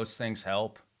 do those things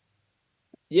help?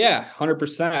 Yeah,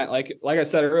 100%. Like I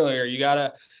said earlier, you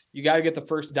gotta get the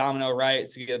first domino right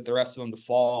to get the rest of them to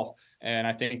fall. And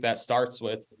I think that starts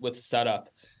with setup.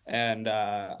 And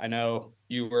I know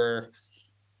you were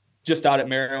just out at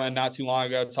Maryland not too long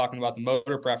ago talking about the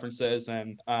motor preferences,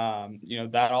 and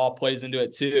that all plays into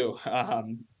it too.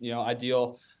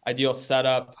 Ideal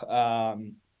setup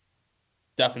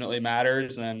definitely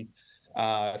matters, and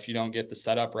if you don't get the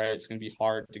setup right, it's going to be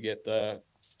hard to get the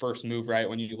first move right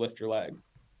when you lift your leg.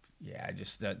 Yeah,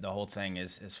 just the whole thing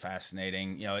is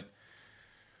fascinating. It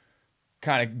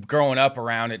kind of growing up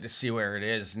around it to see where it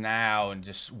is now and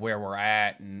just where we're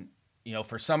at. And,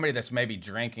 for somebody that's maybe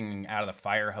drinking out of the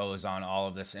fire hose on all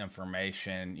of this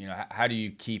information, how do you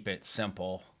keep it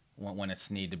simple when it's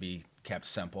need to be kept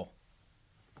simple?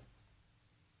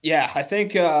 Yeah, I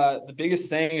think the biggest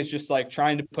thing is just like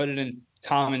trying to put it in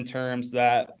common terms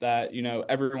that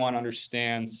everyone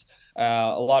understands.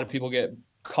 A lot of people get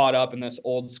caught up in this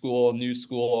old school, new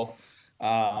school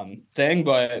thing,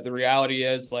 but the reality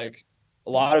is, like, a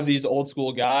lot of these old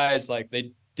school guys, like,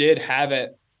 they did have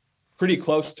it pretty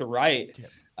close to right. Yep.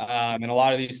 And a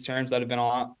lot of these terms that have been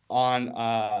I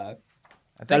that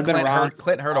think have been around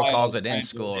Clint Hurdle calls while, it in trying to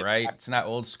school, relate right? back. It's not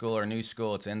old school or new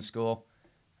school, it's in school.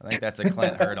 I think that's a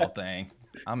Clint Hurdle thing.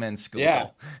 I'm in Yeah,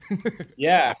 school.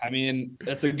 yeah. I mean,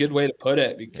 that's a good way to put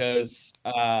it, Yeah. because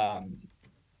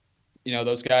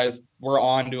those guys were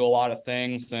on to a lot of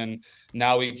things, and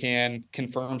now we can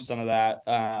confirm some of that,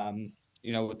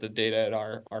 with the data at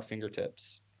our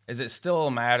fingertips. Is it still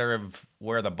a matter of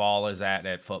where the ball is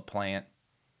at foot plant?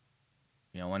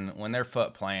 When their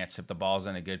foot plants, if the ball's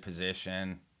in a good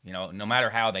position, no matter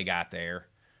how they got there,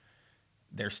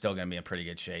 they're still going to be in pretty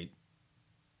good shape.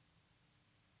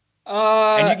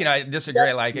 And you Uh, can disagree.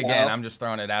 yes Like, and again, no. I'm just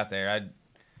throwing it out there. I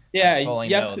Yeah, fully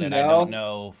know yes and that I don't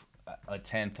no. know a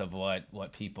tenth of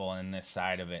what people on this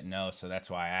side of it know. So that's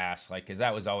why I asked. Like, because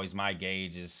that was always my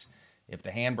gauge, is if the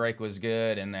handbrake was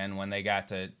good, and then when they got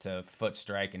to foot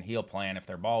strike and heel plant, if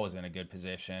their ball was in a good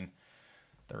position,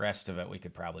 the rest of it we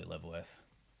could probably live with.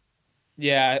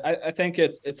 Yeah, I think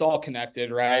it's all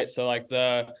connected, right? So, like,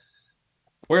 the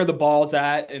where the ball's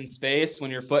at in space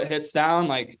when your foot hits down,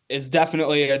 like, is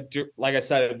definitely like I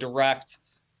said, a direct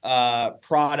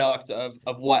product of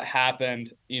what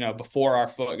happened, before our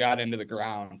foot got into the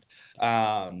ground,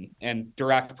 and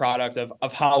direct product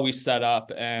of how we set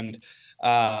up, and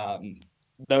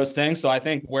those things. So I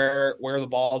think where the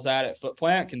ball's at foot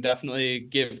plant can definitely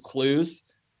give clues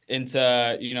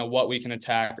into what we can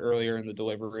attack earlier in the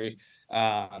delivery,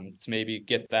 to maybe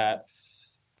get that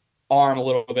arm a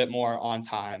little bit more on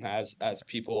time, as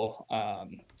people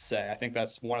say. I think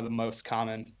that's one of the most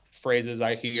common phrases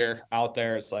I hear out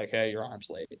there. It's like, hey, your arm's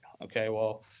late. Okay,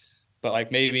 well, but,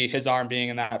 like, maybe his arm being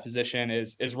in that position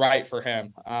is right for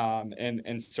him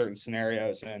in certain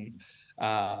scenarios. And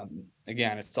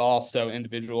again, it's all so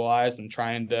individualized, and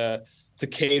trying to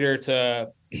cater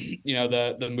to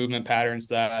the movement patterns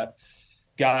that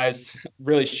guys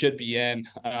really should be in,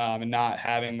 and not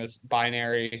having this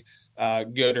binary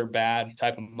good or bad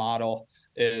type of model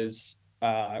is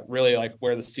really, like,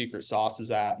 where the secret sauce is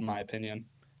at, in my opinion.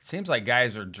 It seems like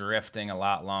guys are drifting a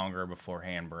lot longer before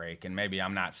handbrake, and maybe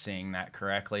I'm not seeing that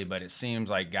correctly, but it seems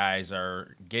like guys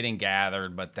are getting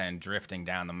gathered, but then drifting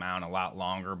down the mound a lot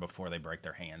longer before they break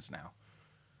their hands now.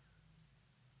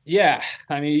 Yeah,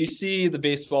 I mean, you see the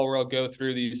baseball world go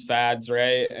through these fads,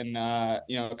 right? And a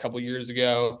couple years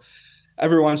ago,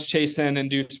 everyone's chasing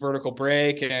induced vertical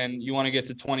break, and you want to get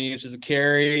to 20 inches of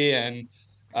carry, and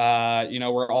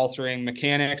we're altering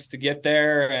mechanics to get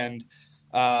there. And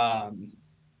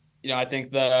I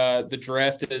think the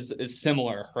drift is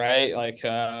similar, right?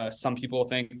 Like, some people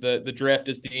think the drift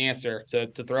is the answer to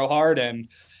throw hard, and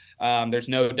there's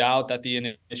no doubt that the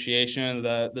initiation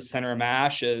of the center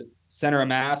of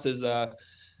mass is a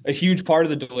huge part of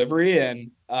the delivery,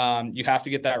 and you have to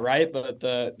get that right. But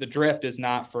the drift is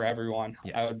not for everyone. I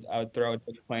Yes. would I would throw a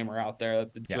disclaimer out there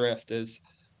that the Yeah. drift is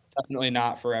definitely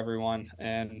not for everyone.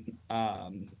 And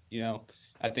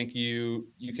I think you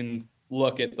can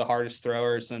look at the hardest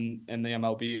throwers in the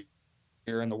MLB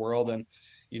here in the world, and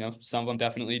some of them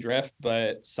definitely drift,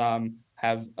 but some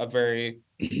have a very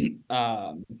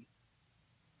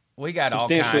We got all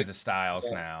substantially. kinds of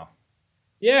styles now.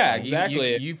 Yeah, Like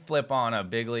exactly. you flip on a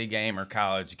big league game or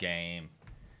college game,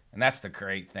 and that's the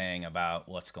great thing about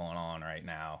what's going on right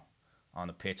now. on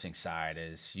the pitching side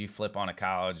is you flip on a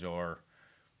college or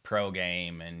pro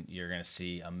game and you're going to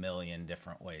see a million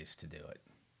different ways to do it.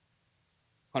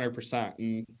 100%.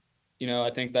 And,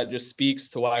 I think that just speaks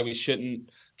to why we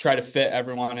shouldn't try to fit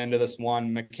everyone into this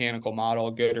one mechanical model,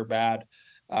 good or bad.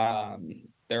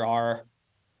 There are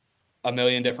a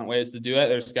million different ways to do it.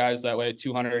 There's guys that weigh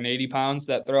 280 pounds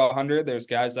that throw 100. There's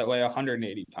guys that weigh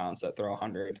 180 pounds that throw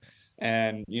 100.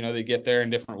 And, they get there in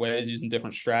different ways using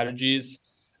different strategies.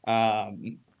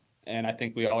 And I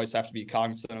think we always have to be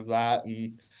cognizant of that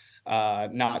and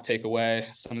not take away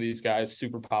some of these guys'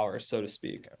 superpowers, so to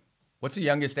speak. What's the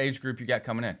youngest age group you got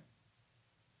coming in?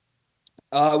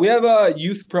 We have a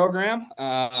youth program.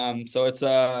 So it's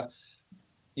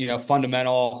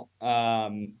fundamental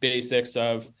basics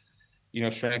of,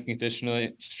 strength and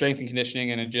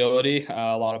conditioning and agility,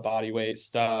 a lot of body weight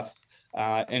stuff,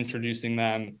 introducing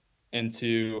them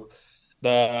into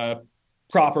the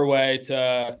proper way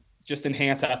to just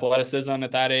enhance athleticism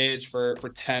at that age for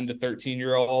 10 to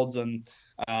 13-year-olds and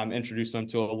introduce them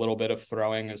to a little bit of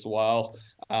throwing as well.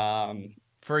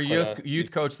 For a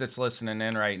youth coach that's listening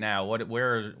in right now, what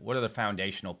are the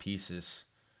foundational pieces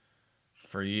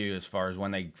for you as far as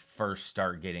when they first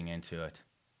start getting into it?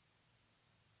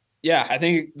 Yeah, I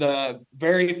think the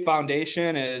very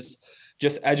foundation is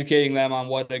just educating them on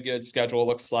what a good schedule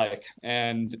looks like,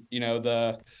 and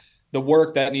the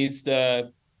work that needs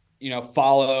to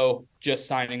follow just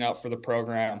signing up for the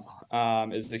program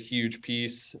is a huge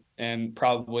piece, and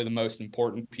probably the most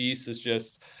important piece is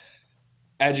just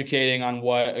educating on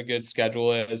what a good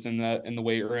schedule is in the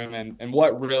weight room and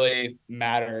what really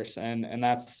matters, and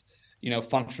that's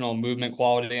functional movement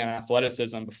quality and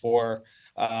athleticism before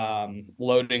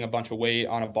loading a bunch of weight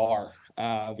on a bar.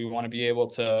 We want to be able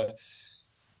to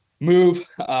move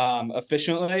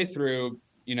efficiently through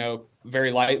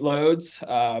very light loads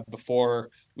before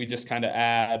we just kind of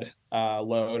add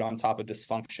load on top of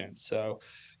dysfunction. So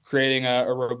creating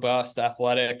a robust,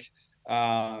 athletic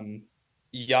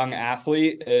young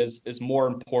athlete is more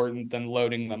important than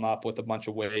loading them up with a bunch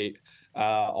of weight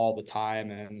all the time.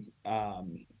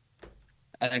 And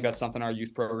I think that's something our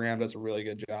youth program does a really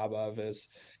good job of, is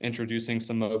introducing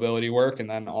some mobility work, and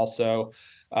then also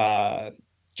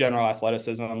general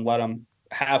athleticism. Let them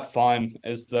have fun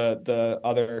is the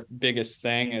other biggest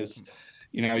thing. Is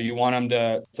you want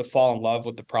them to fall in love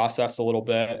with the process a little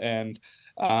bit, and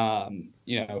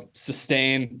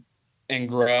sustain and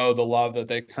grow the love that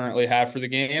they currently have for the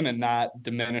game, and not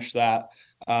diminish that.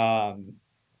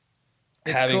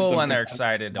 It's cool when they're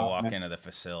excited to walk into the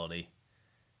facility.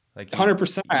 Like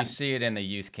 100%. You see it in the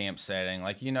youth camp setting.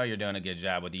 Like, you're doing a good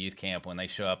job with the youth camp when they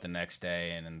show up the next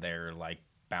day and they're like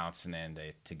bouncing in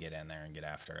to get in there and get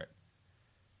after it.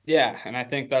 Yeah, and I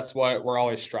think that's what we're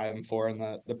always striving for in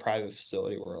the private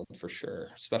facility world, for sure,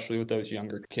 especially with those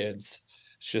younger kids.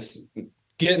 It's just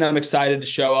getting them excited to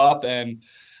show up and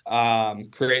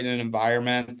creating an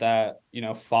environment that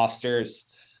fosters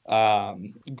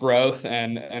growth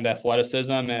and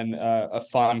athleticism and a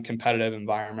fun, competitive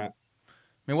environment.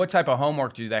 I mean, what type of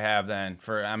homework do they have then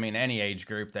for, any age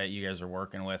group that you guys are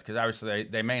working with? Because obviously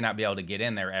they may not be able to get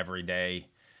in there every day.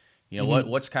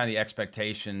 What's kind of the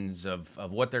expectations of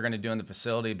what they're going to do in the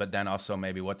facility, but then also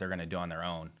maybe what they're going to do on their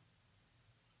own?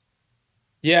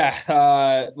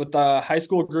 Yeah, with the high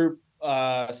school group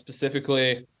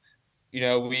specifically,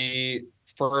 we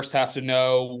first have to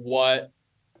know what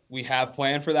we have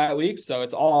planned for that week. So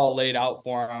it's all laid out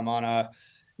for them on a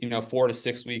 4 to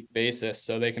 6 week basis,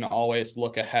 so they can always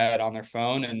look ahead on their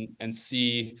phone and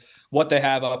see what they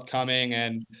have upcoming.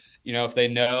 And if they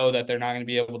know that they're not going to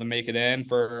be able to make it in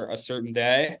for a certain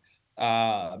day,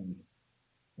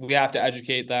 we have to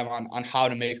educate them on how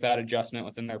to make that adjustment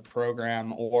within their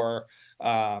program, or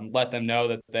let them know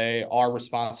that they are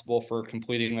responsible for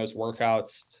completing those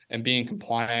workouts and being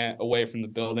compliant away from the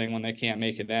building when they can't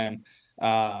make it in.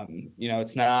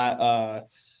 It's not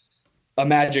a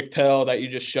magic pill that you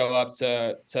just show up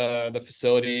to the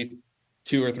facility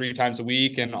 2 or 3 times a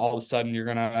week and all of a sudden you're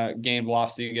going to gain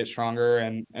velocity, get stronger,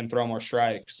 and throw more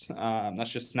strikes. That's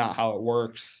just not how it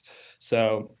works.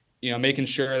 So, making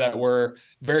sure that we're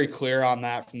very clear on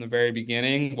that from the very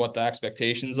beginning, what the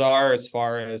expectations are as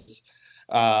far as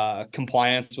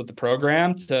compliance with the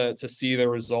program to see the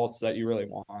results that you really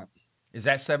want. Is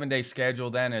that 7-day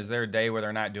schedule then? Is there a day where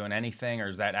they're not doing anything, or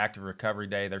is that active recovery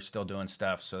day they're still doing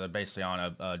stuff? So they're basically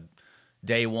on a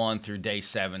day 1 through day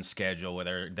 7 schedule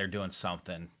where they're doing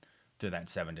something through that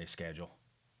 7-day schedule.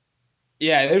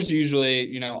 Yeah, there's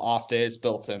usually off days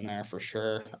built in there for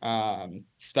sure,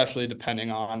 especially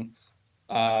depending on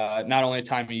not only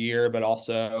time of year but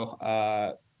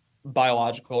also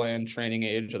biological and training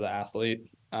age of the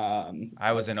athlete.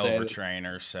 I was an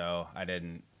overtrainer, so I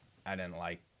didn't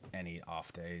like any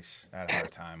off days. I had a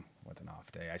hard time with an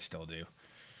off day. I still do.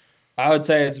 I would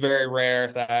say it's very rare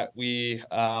that we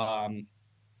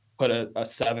put a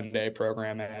 7-day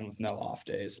program in with no off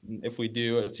days. If we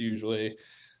do, it's usually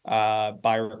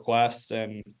by request,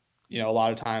 and a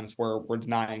lot of times we're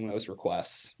denying those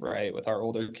requests, right? With our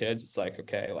older kids, it's like,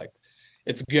 okay, like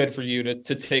it's good for you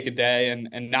to take a day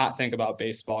and not think about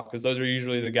baseball, because those are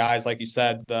usually the guys, like you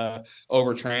said, the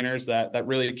overtrainers that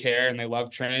really care and they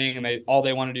love training and all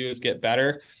they want to do is get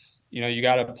better. You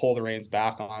got to pull the reins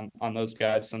back on those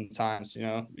guys sometimes.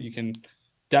 You can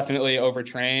definitely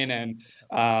overtrain,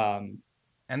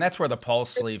 and that's where the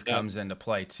pulse sleeve comes into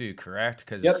play too, correct?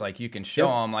 Because yep. It's like you can show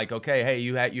them, like, okay, hey,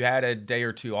 you had a day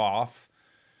or two off,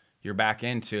 you're back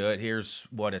into it. Here's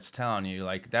what it's telling you.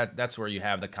 Like that's where you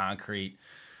have the concrete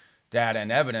data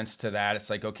and evidence to that. It's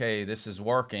like, okay, this is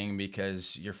working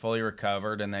because you're fully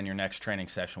recovered, and then your next training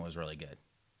session was really good.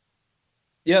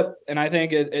 Yep, and I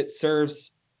think it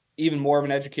serves even more of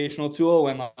an educational tool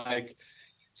when like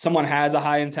someone has a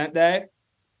high intent day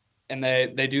and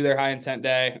they do their high intent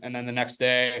day, and then the next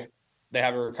day they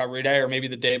have a recovery day, or maybe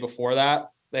the day before that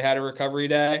they had a recovery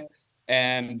day,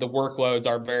 and the workloads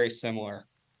are very similar.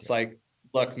 It's like,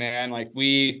 look, man, like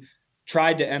we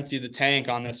tried to empty the tank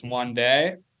on this one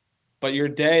day, but your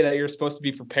day that you're supposed to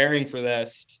be preparing for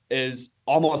this is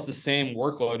almost the same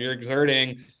workload. You're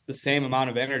exerting the same amount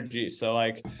of energy. So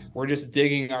like we're just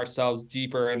digging ourselves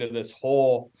deeper into this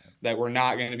hole that we're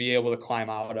not going to be able to climb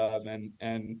out of.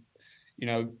 And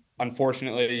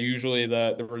unfortunately, usually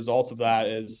the results of that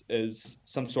is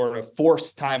some sort of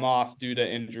forced time off due to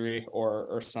injury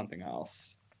or something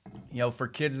else. For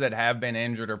kids that have been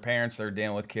injured or parents that are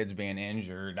dealing with kids being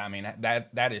injured, I mean,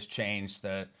 that has changed.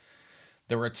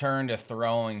 The return to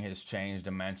throwing has changed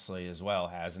immensely as well,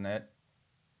 hasn't it?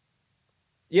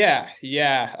 Yeah.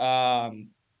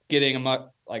 Getting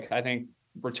like I think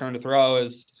return to throw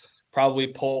is probably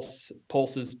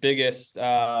Pulse's biggest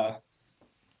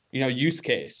use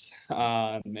case,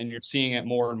 and you're seeing it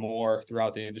more and more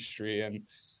throughout the industry, and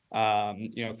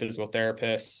physical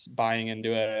therapists buying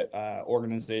into it,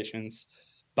 organizations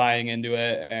buying into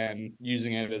it and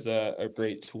using it as a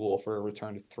great tool for a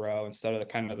return to throw instead of the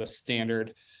kind of the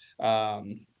standard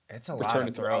it's a lot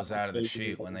of throws out of the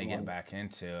chute when they get back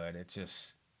into it. It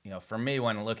just, for me,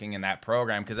 when looking in that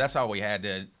program, because that's all we had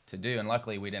to do, and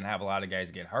luckily we didn't have a lot of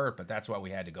guys get hurt, but that's what we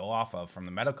had to go off of from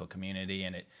the medical community,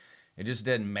 and it just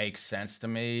didn't make sense to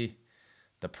me,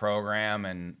 the program,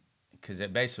 and because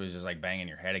it basically was just like banging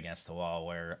your head against the wall,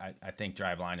 where I think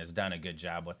Driveline has done a good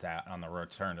job with that on the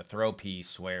return to throw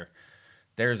piece, where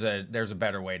there's a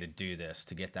better way to do this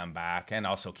to get them back and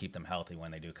also keep them healthy when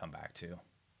they do come back too.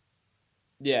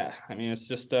 Yeah, I mean, it's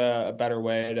just a better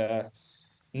way to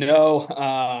know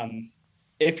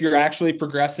if you're actually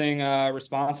progressing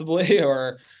responsibly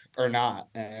or not.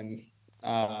 And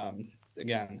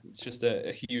again, it's just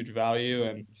a huge value,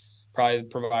 and probably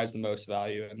provides the most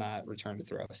value in that return to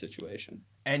throw situation.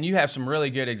 And you have some really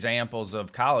good examples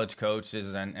of college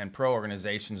coaches and pro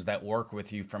organizations that work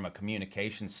with you from a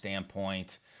communication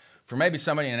standpoint. For maybe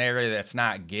somebody in an area that's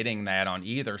not getting that on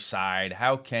either side,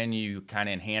 how can you kind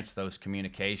of enhance that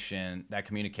communication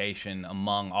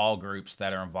among all groups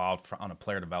that are involved on a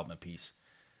player development piece?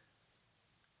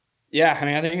 Yeah, I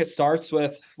mean, I think it starts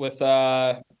with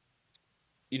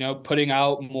putting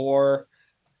out more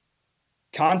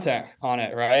content on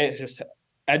it, right? Just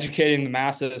educating the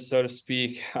masses, so to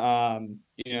speak.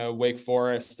 Wake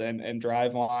Forest and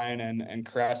Driveline and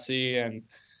Cressy and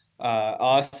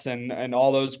us and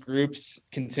all those groups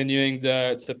continuing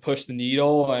to push the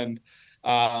needle and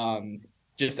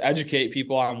just educate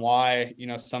people on why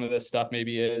some of this stuff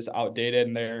maybe is outdated,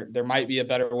 and there might be a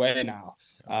better way now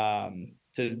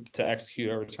to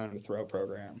execute a return to throw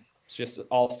program. It's just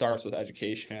all starts with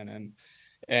education,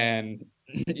 and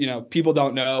people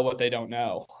don't know what they don't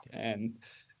know, and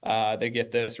they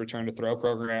get this return to throw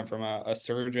program from a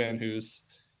surgeon who's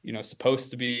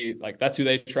supposed to be like, that's who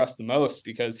they trust the most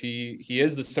because he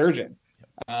is the surgeon.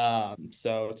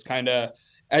 So it's kind of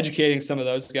educating some of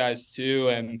those guys too.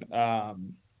 And I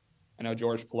know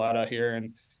George Paletta here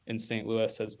in St.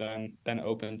 Louis has been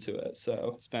open to it.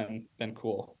 So it's been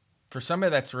cool. For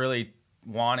somebody that's really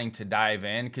wanting to dive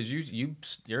in, because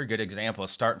you're a good example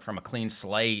of starting from a clean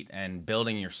slate and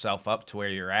building yourself up to where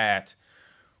you're at.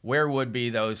 Where would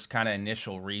be those kind of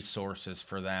initial resources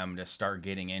for them to start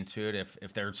getting into it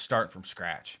if they're starting from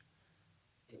scratch?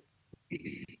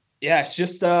 Yeah, it's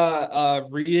just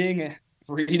reading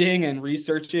and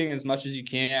researching as much as you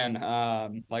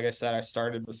can. Like I said, I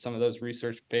started with some of those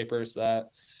research papers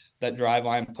that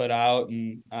Driveline put out,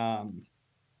 and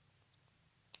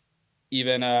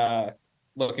even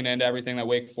looking into everything that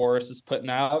Wake Forest is putting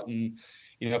out, and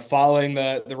following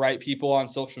the right people on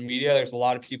social media. There's a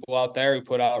lot of people out there who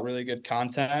put out really good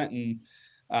content,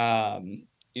 and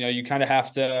you kind of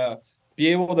have to be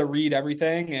able to read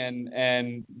everything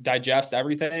and digest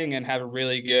everything and have a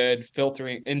really good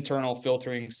internal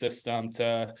filtering system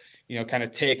to kind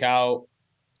of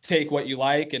take what you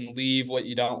like and leave what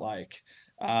you don't like.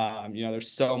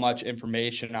 There's so much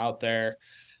information out there.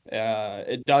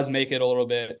 It does make it a little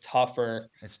bit tougher.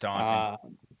 It's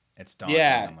daunting. It's daunting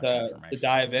Yeah, how much to information.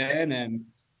 dive in, and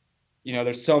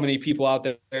there's so many people out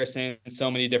there saying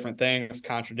so many different things,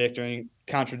 contradicting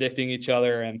each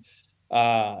other, and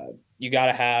you got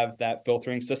to have that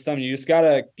filtering system. You just got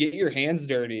to get your hands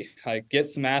dirty, like get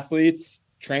some athletes,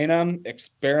 train them,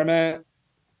 experiment,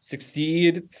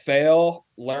 succeed, fail,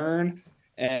 learn,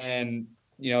 and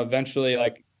eventually,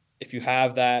 like, if you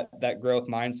have that growth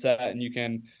mindset and you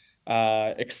can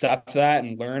accept that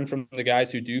and learn from the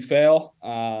guys who do fail,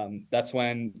 that's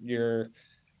when your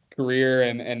career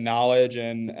and knowledge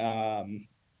and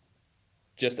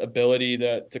just ability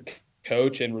to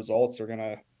coach and results are going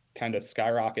to kind of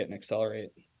skyrocket and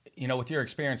accelerate. With your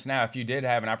experience now, if you did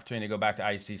have an opportunity to go back to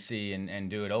ICC and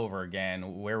do it over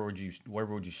again, where would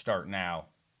you start now?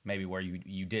 Maybe where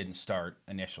you didn't start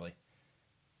initially.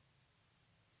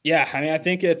 Yeah, I mean, I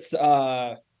think it's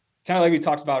kind of like we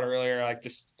talked about earlier, like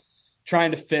just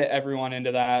trying to fit everyone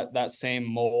into that same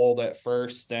mold at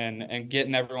first, and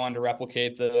getting everyone to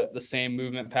replicate the same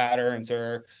movement patterns,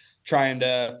 or trying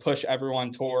to push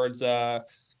everyone towards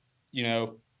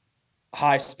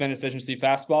high spin efficiency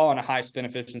fastball and a high spin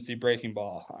efficiency breaking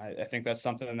ball. I think that's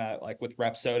something that, like with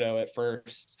Repsodo at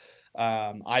first,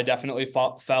 I definitely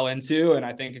fell into. And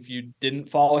I think if you didn't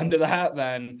fall into that,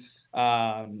 then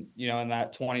in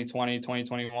that 2020,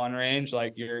 2021 range,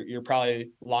 like you're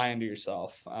probably lying to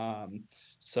yourself.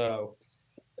 So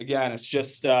again, it's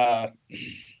just a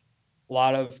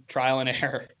lot of trial and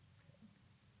error.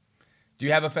 Do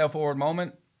you have a fail forward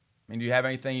moment? I mean, do you have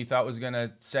anything you thought was going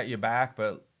to set you back,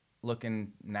 but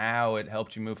looking now, it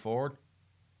helped you move forward?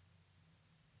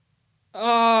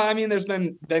 I mean, there's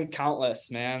been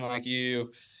countless, man. Like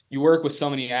you work with so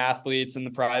many athletes in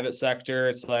the private sector.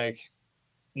 It's like,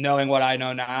 knowing what I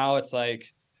know now, it's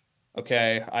like,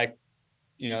 okay,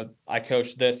 I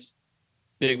coached this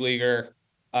big leaguer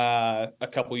a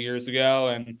couple years ago,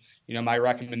 and my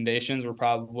recommendations were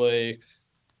probably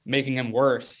making him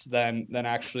worse than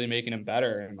actually making him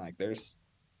better. And like, there's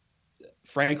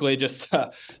frankly just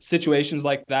situations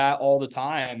like that all the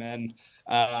time. And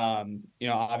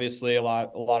obviously a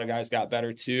lot of guys got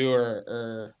better too,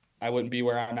 or I wouldn't be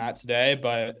where I'm at today.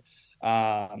 But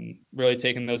really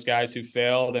taking those guys who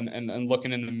failed and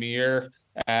looking in the mirror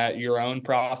at your own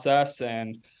process.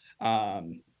 And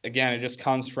again, it just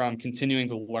comes from continuing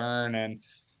to learn. And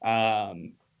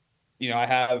I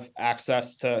have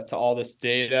access to all this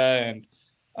data and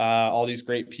all these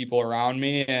great people around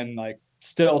me, and like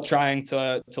still trying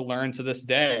to learn to this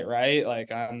day, right?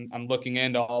 Like I'm looking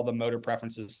into all the motor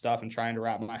preferences stuff and trying to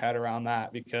wrap my head around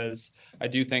that, because I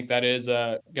do think that is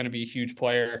going to be a huge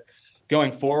player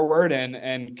going forward,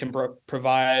 and can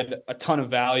provide a ton of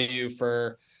value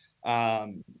for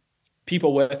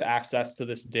people with access to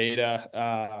this data.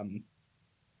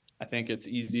 I think it's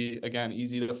easy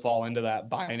to fall into that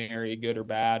binary good or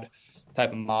bad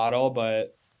type of model,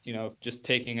 but just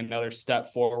taking another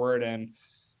step forward and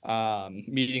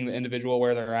meeting the individual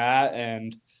where they're at,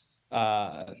 and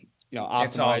optimizing.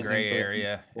 It's all gray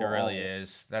area. It really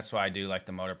is. That's why I do like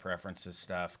the motor preferences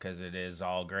stuff, because it is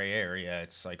all gray area.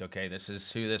 It's like, okay, this is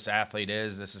who this athlete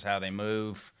is. This is how they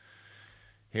move.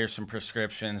 Here's some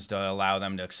prescriptions to allow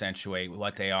them to accentuate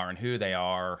what they are and who they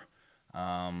are.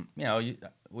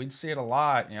 We'd see it a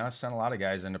lot. I sent a lot of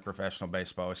guys into professional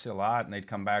baseball. We see a lot, and they'd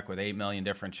come back with 8 million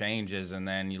different changes, and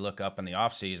then you look up in the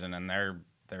off season, and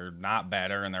they're not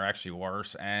better, and they're actually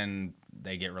worse, and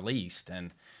they get released.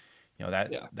 And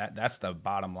that's the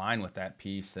bottom line with that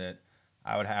piece that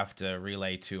I would have to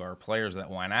relay to our players that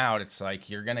went out. It's like,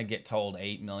 you're going to get told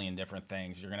 8 million different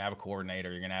things. You're going to have a coordinator.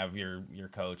 You're going to have your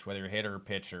coach, whether you're a hitter or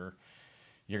pitcher.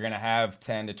 You're going to have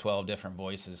 10 to 12 different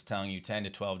voices telling you 10 to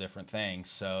 12 different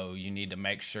things. So you need to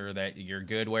make sure that you're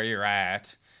good where you're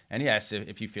at. And yes,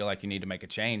 if you feel like you need to make a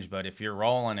change, but if you're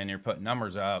rolling and you're putting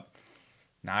numbers up,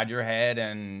 nod your head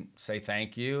and say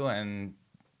thank you and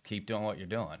keep doing what you're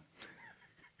doing.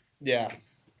 Yeah,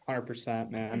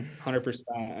 100%, man. 100%.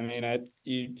 I mean,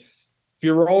 if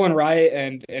you're rolling right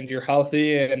and you're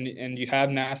healthy and you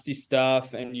have nasty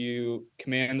stuff and you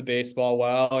command the baseball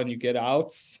well and you get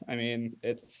outs, I mean,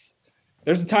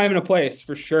 there's a time and a place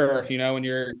for sure. When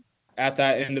you're at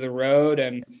that end of the road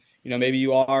and maybe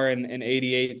you are an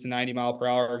 88 to 90 mile per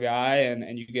hour guy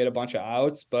and you get a bunch of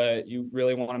outs, but you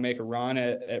really want to make a run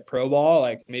at pro ball.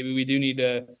 Like maybe we do need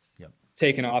to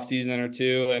take an off season or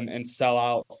two and sell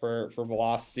out for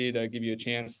velocity to give you a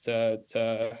chance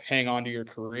to hang on to your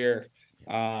career.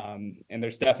 And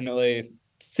there's definitely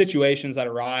situations that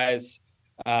arise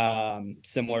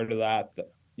similar to that,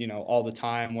 all the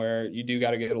time, where you do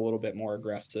got to get a little bit more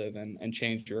aggressive and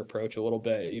change your approach a little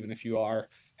bit, even if you are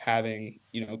having,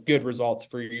 good results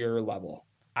for your level.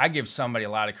 I give somebody a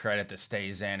lot of credit that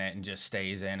stays in it and just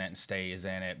stays in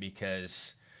it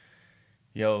because,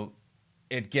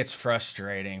 it gets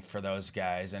frustrating for those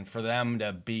guys, and for them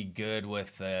to be good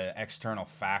with the external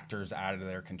factors out of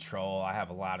their control. I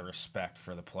have a lot of respect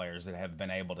for the players that have been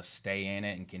able to stay in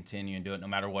it and continue and do it no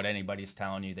matter what anybody's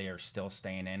telling you. They are still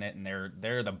staying in it, and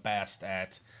they're the best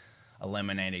at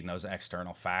eliminating those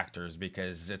external factors,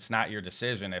 because it's not your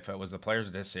decision. If it was the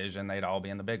player's decision, they'd all be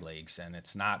in the big leagues, and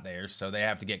it's not theirs. So they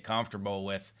have to get comfortable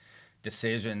with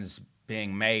decisions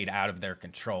being made out of their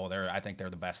control. I think they're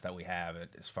the best that we have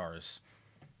as far as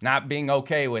not being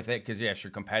okay with it, because, yes, you're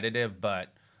competitive, but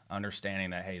understanding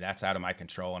that, hey, that's out of my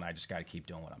control, and I just got to keep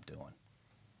doing what I'm doing.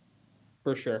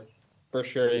 For sure. For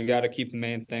sure. You got to keep the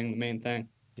main thing.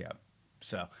 Yeah.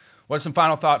 So what are some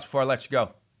final thoughts before I let you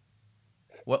go?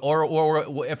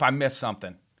 Or if I missed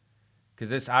something? Because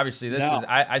this is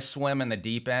I swim in the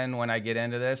deep end when I get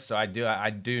into this, so I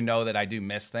do know that I do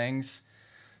miss things.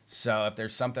 So if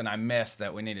there's something I missed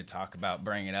that we need to talk about,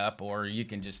 bring it up, or you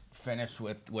can just finish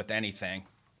with anything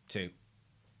too.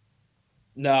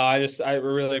 No, I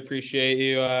really appreciate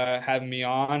you having me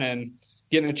on and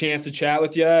getting a chance to chat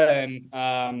with you.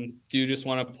 And do just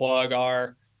want to plug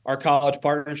our college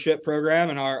partnership program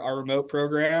and our remote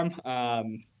program.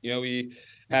 We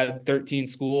had 13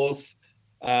 schools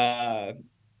take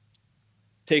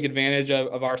advantage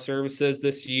of our services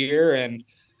this year, and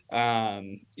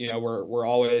we're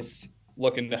always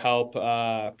looking to help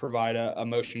provide a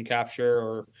motion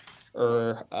capture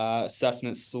or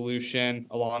assessment solution,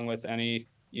 along with any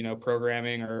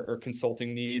programming or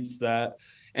consulting needs that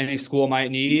any school might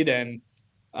need. And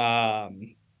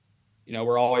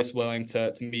we're always willing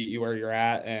to meet you where you're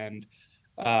at. And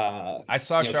I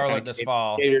saw Charlotte this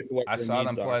fall. I saw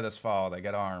them play this fall. They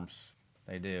got arms.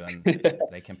 They do, and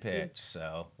they can pitch.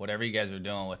 So whatever you guys are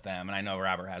doing with them, and I know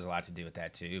Robert has a lot to do with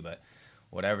that too, but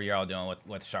whatever you're all doing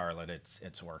with Charlotte,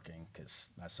 it's working, because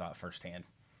I saw it firsthand.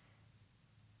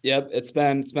 Yep, it's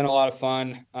been a lot of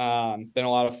fun. Been a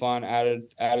lot of fun.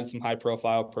 Added some high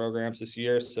profile programs this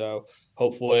year, so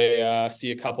hopefully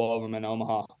see a couple of them in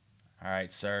Omaha. All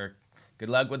right, sir. Good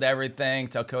luck with everything.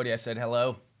 Tell Cody I said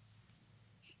hello.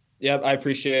 Yep, I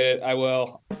appreciate it. I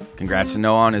will. Congrats to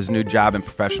Noah on his new job in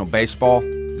professional baseball.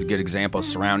 It's a good example of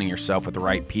surrounding yourself with the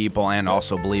right people and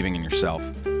also believing in yourself.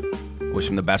 Wish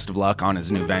him the best of luck on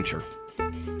his new venture.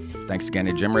 Thanks again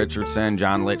to Jim Richardson,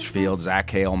 John Litchfield, Zach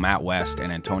Hale, Matt West,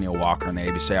 and Antonio Walker in the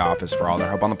ABC office for all their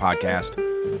help on the podcast.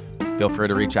 Feel free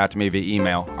to reach out to me via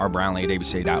email,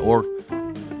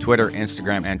 rbrownlee@abca.org, Twitter,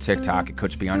 Instagram, and TikTok at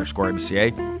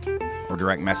CoachB_ABCA, or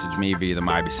direct message me via the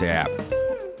MyABCA app.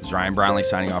 This is Ryan Brownlee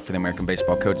signing off for the American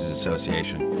Baseball Coaches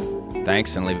Association.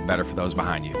 Thanks, and leave it better for those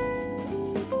behind you.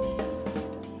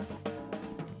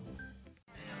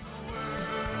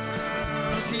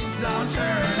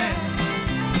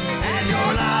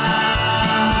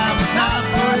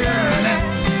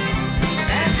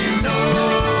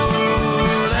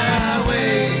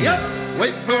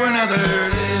 Wait for another day,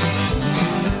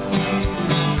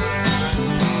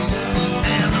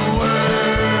 and the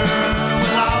world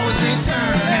will always be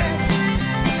turning,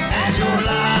 and your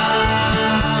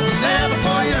life is never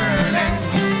for yearning,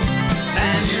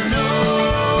 and you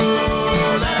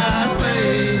know that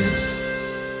waits.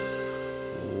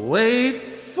 Wait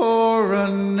for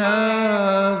another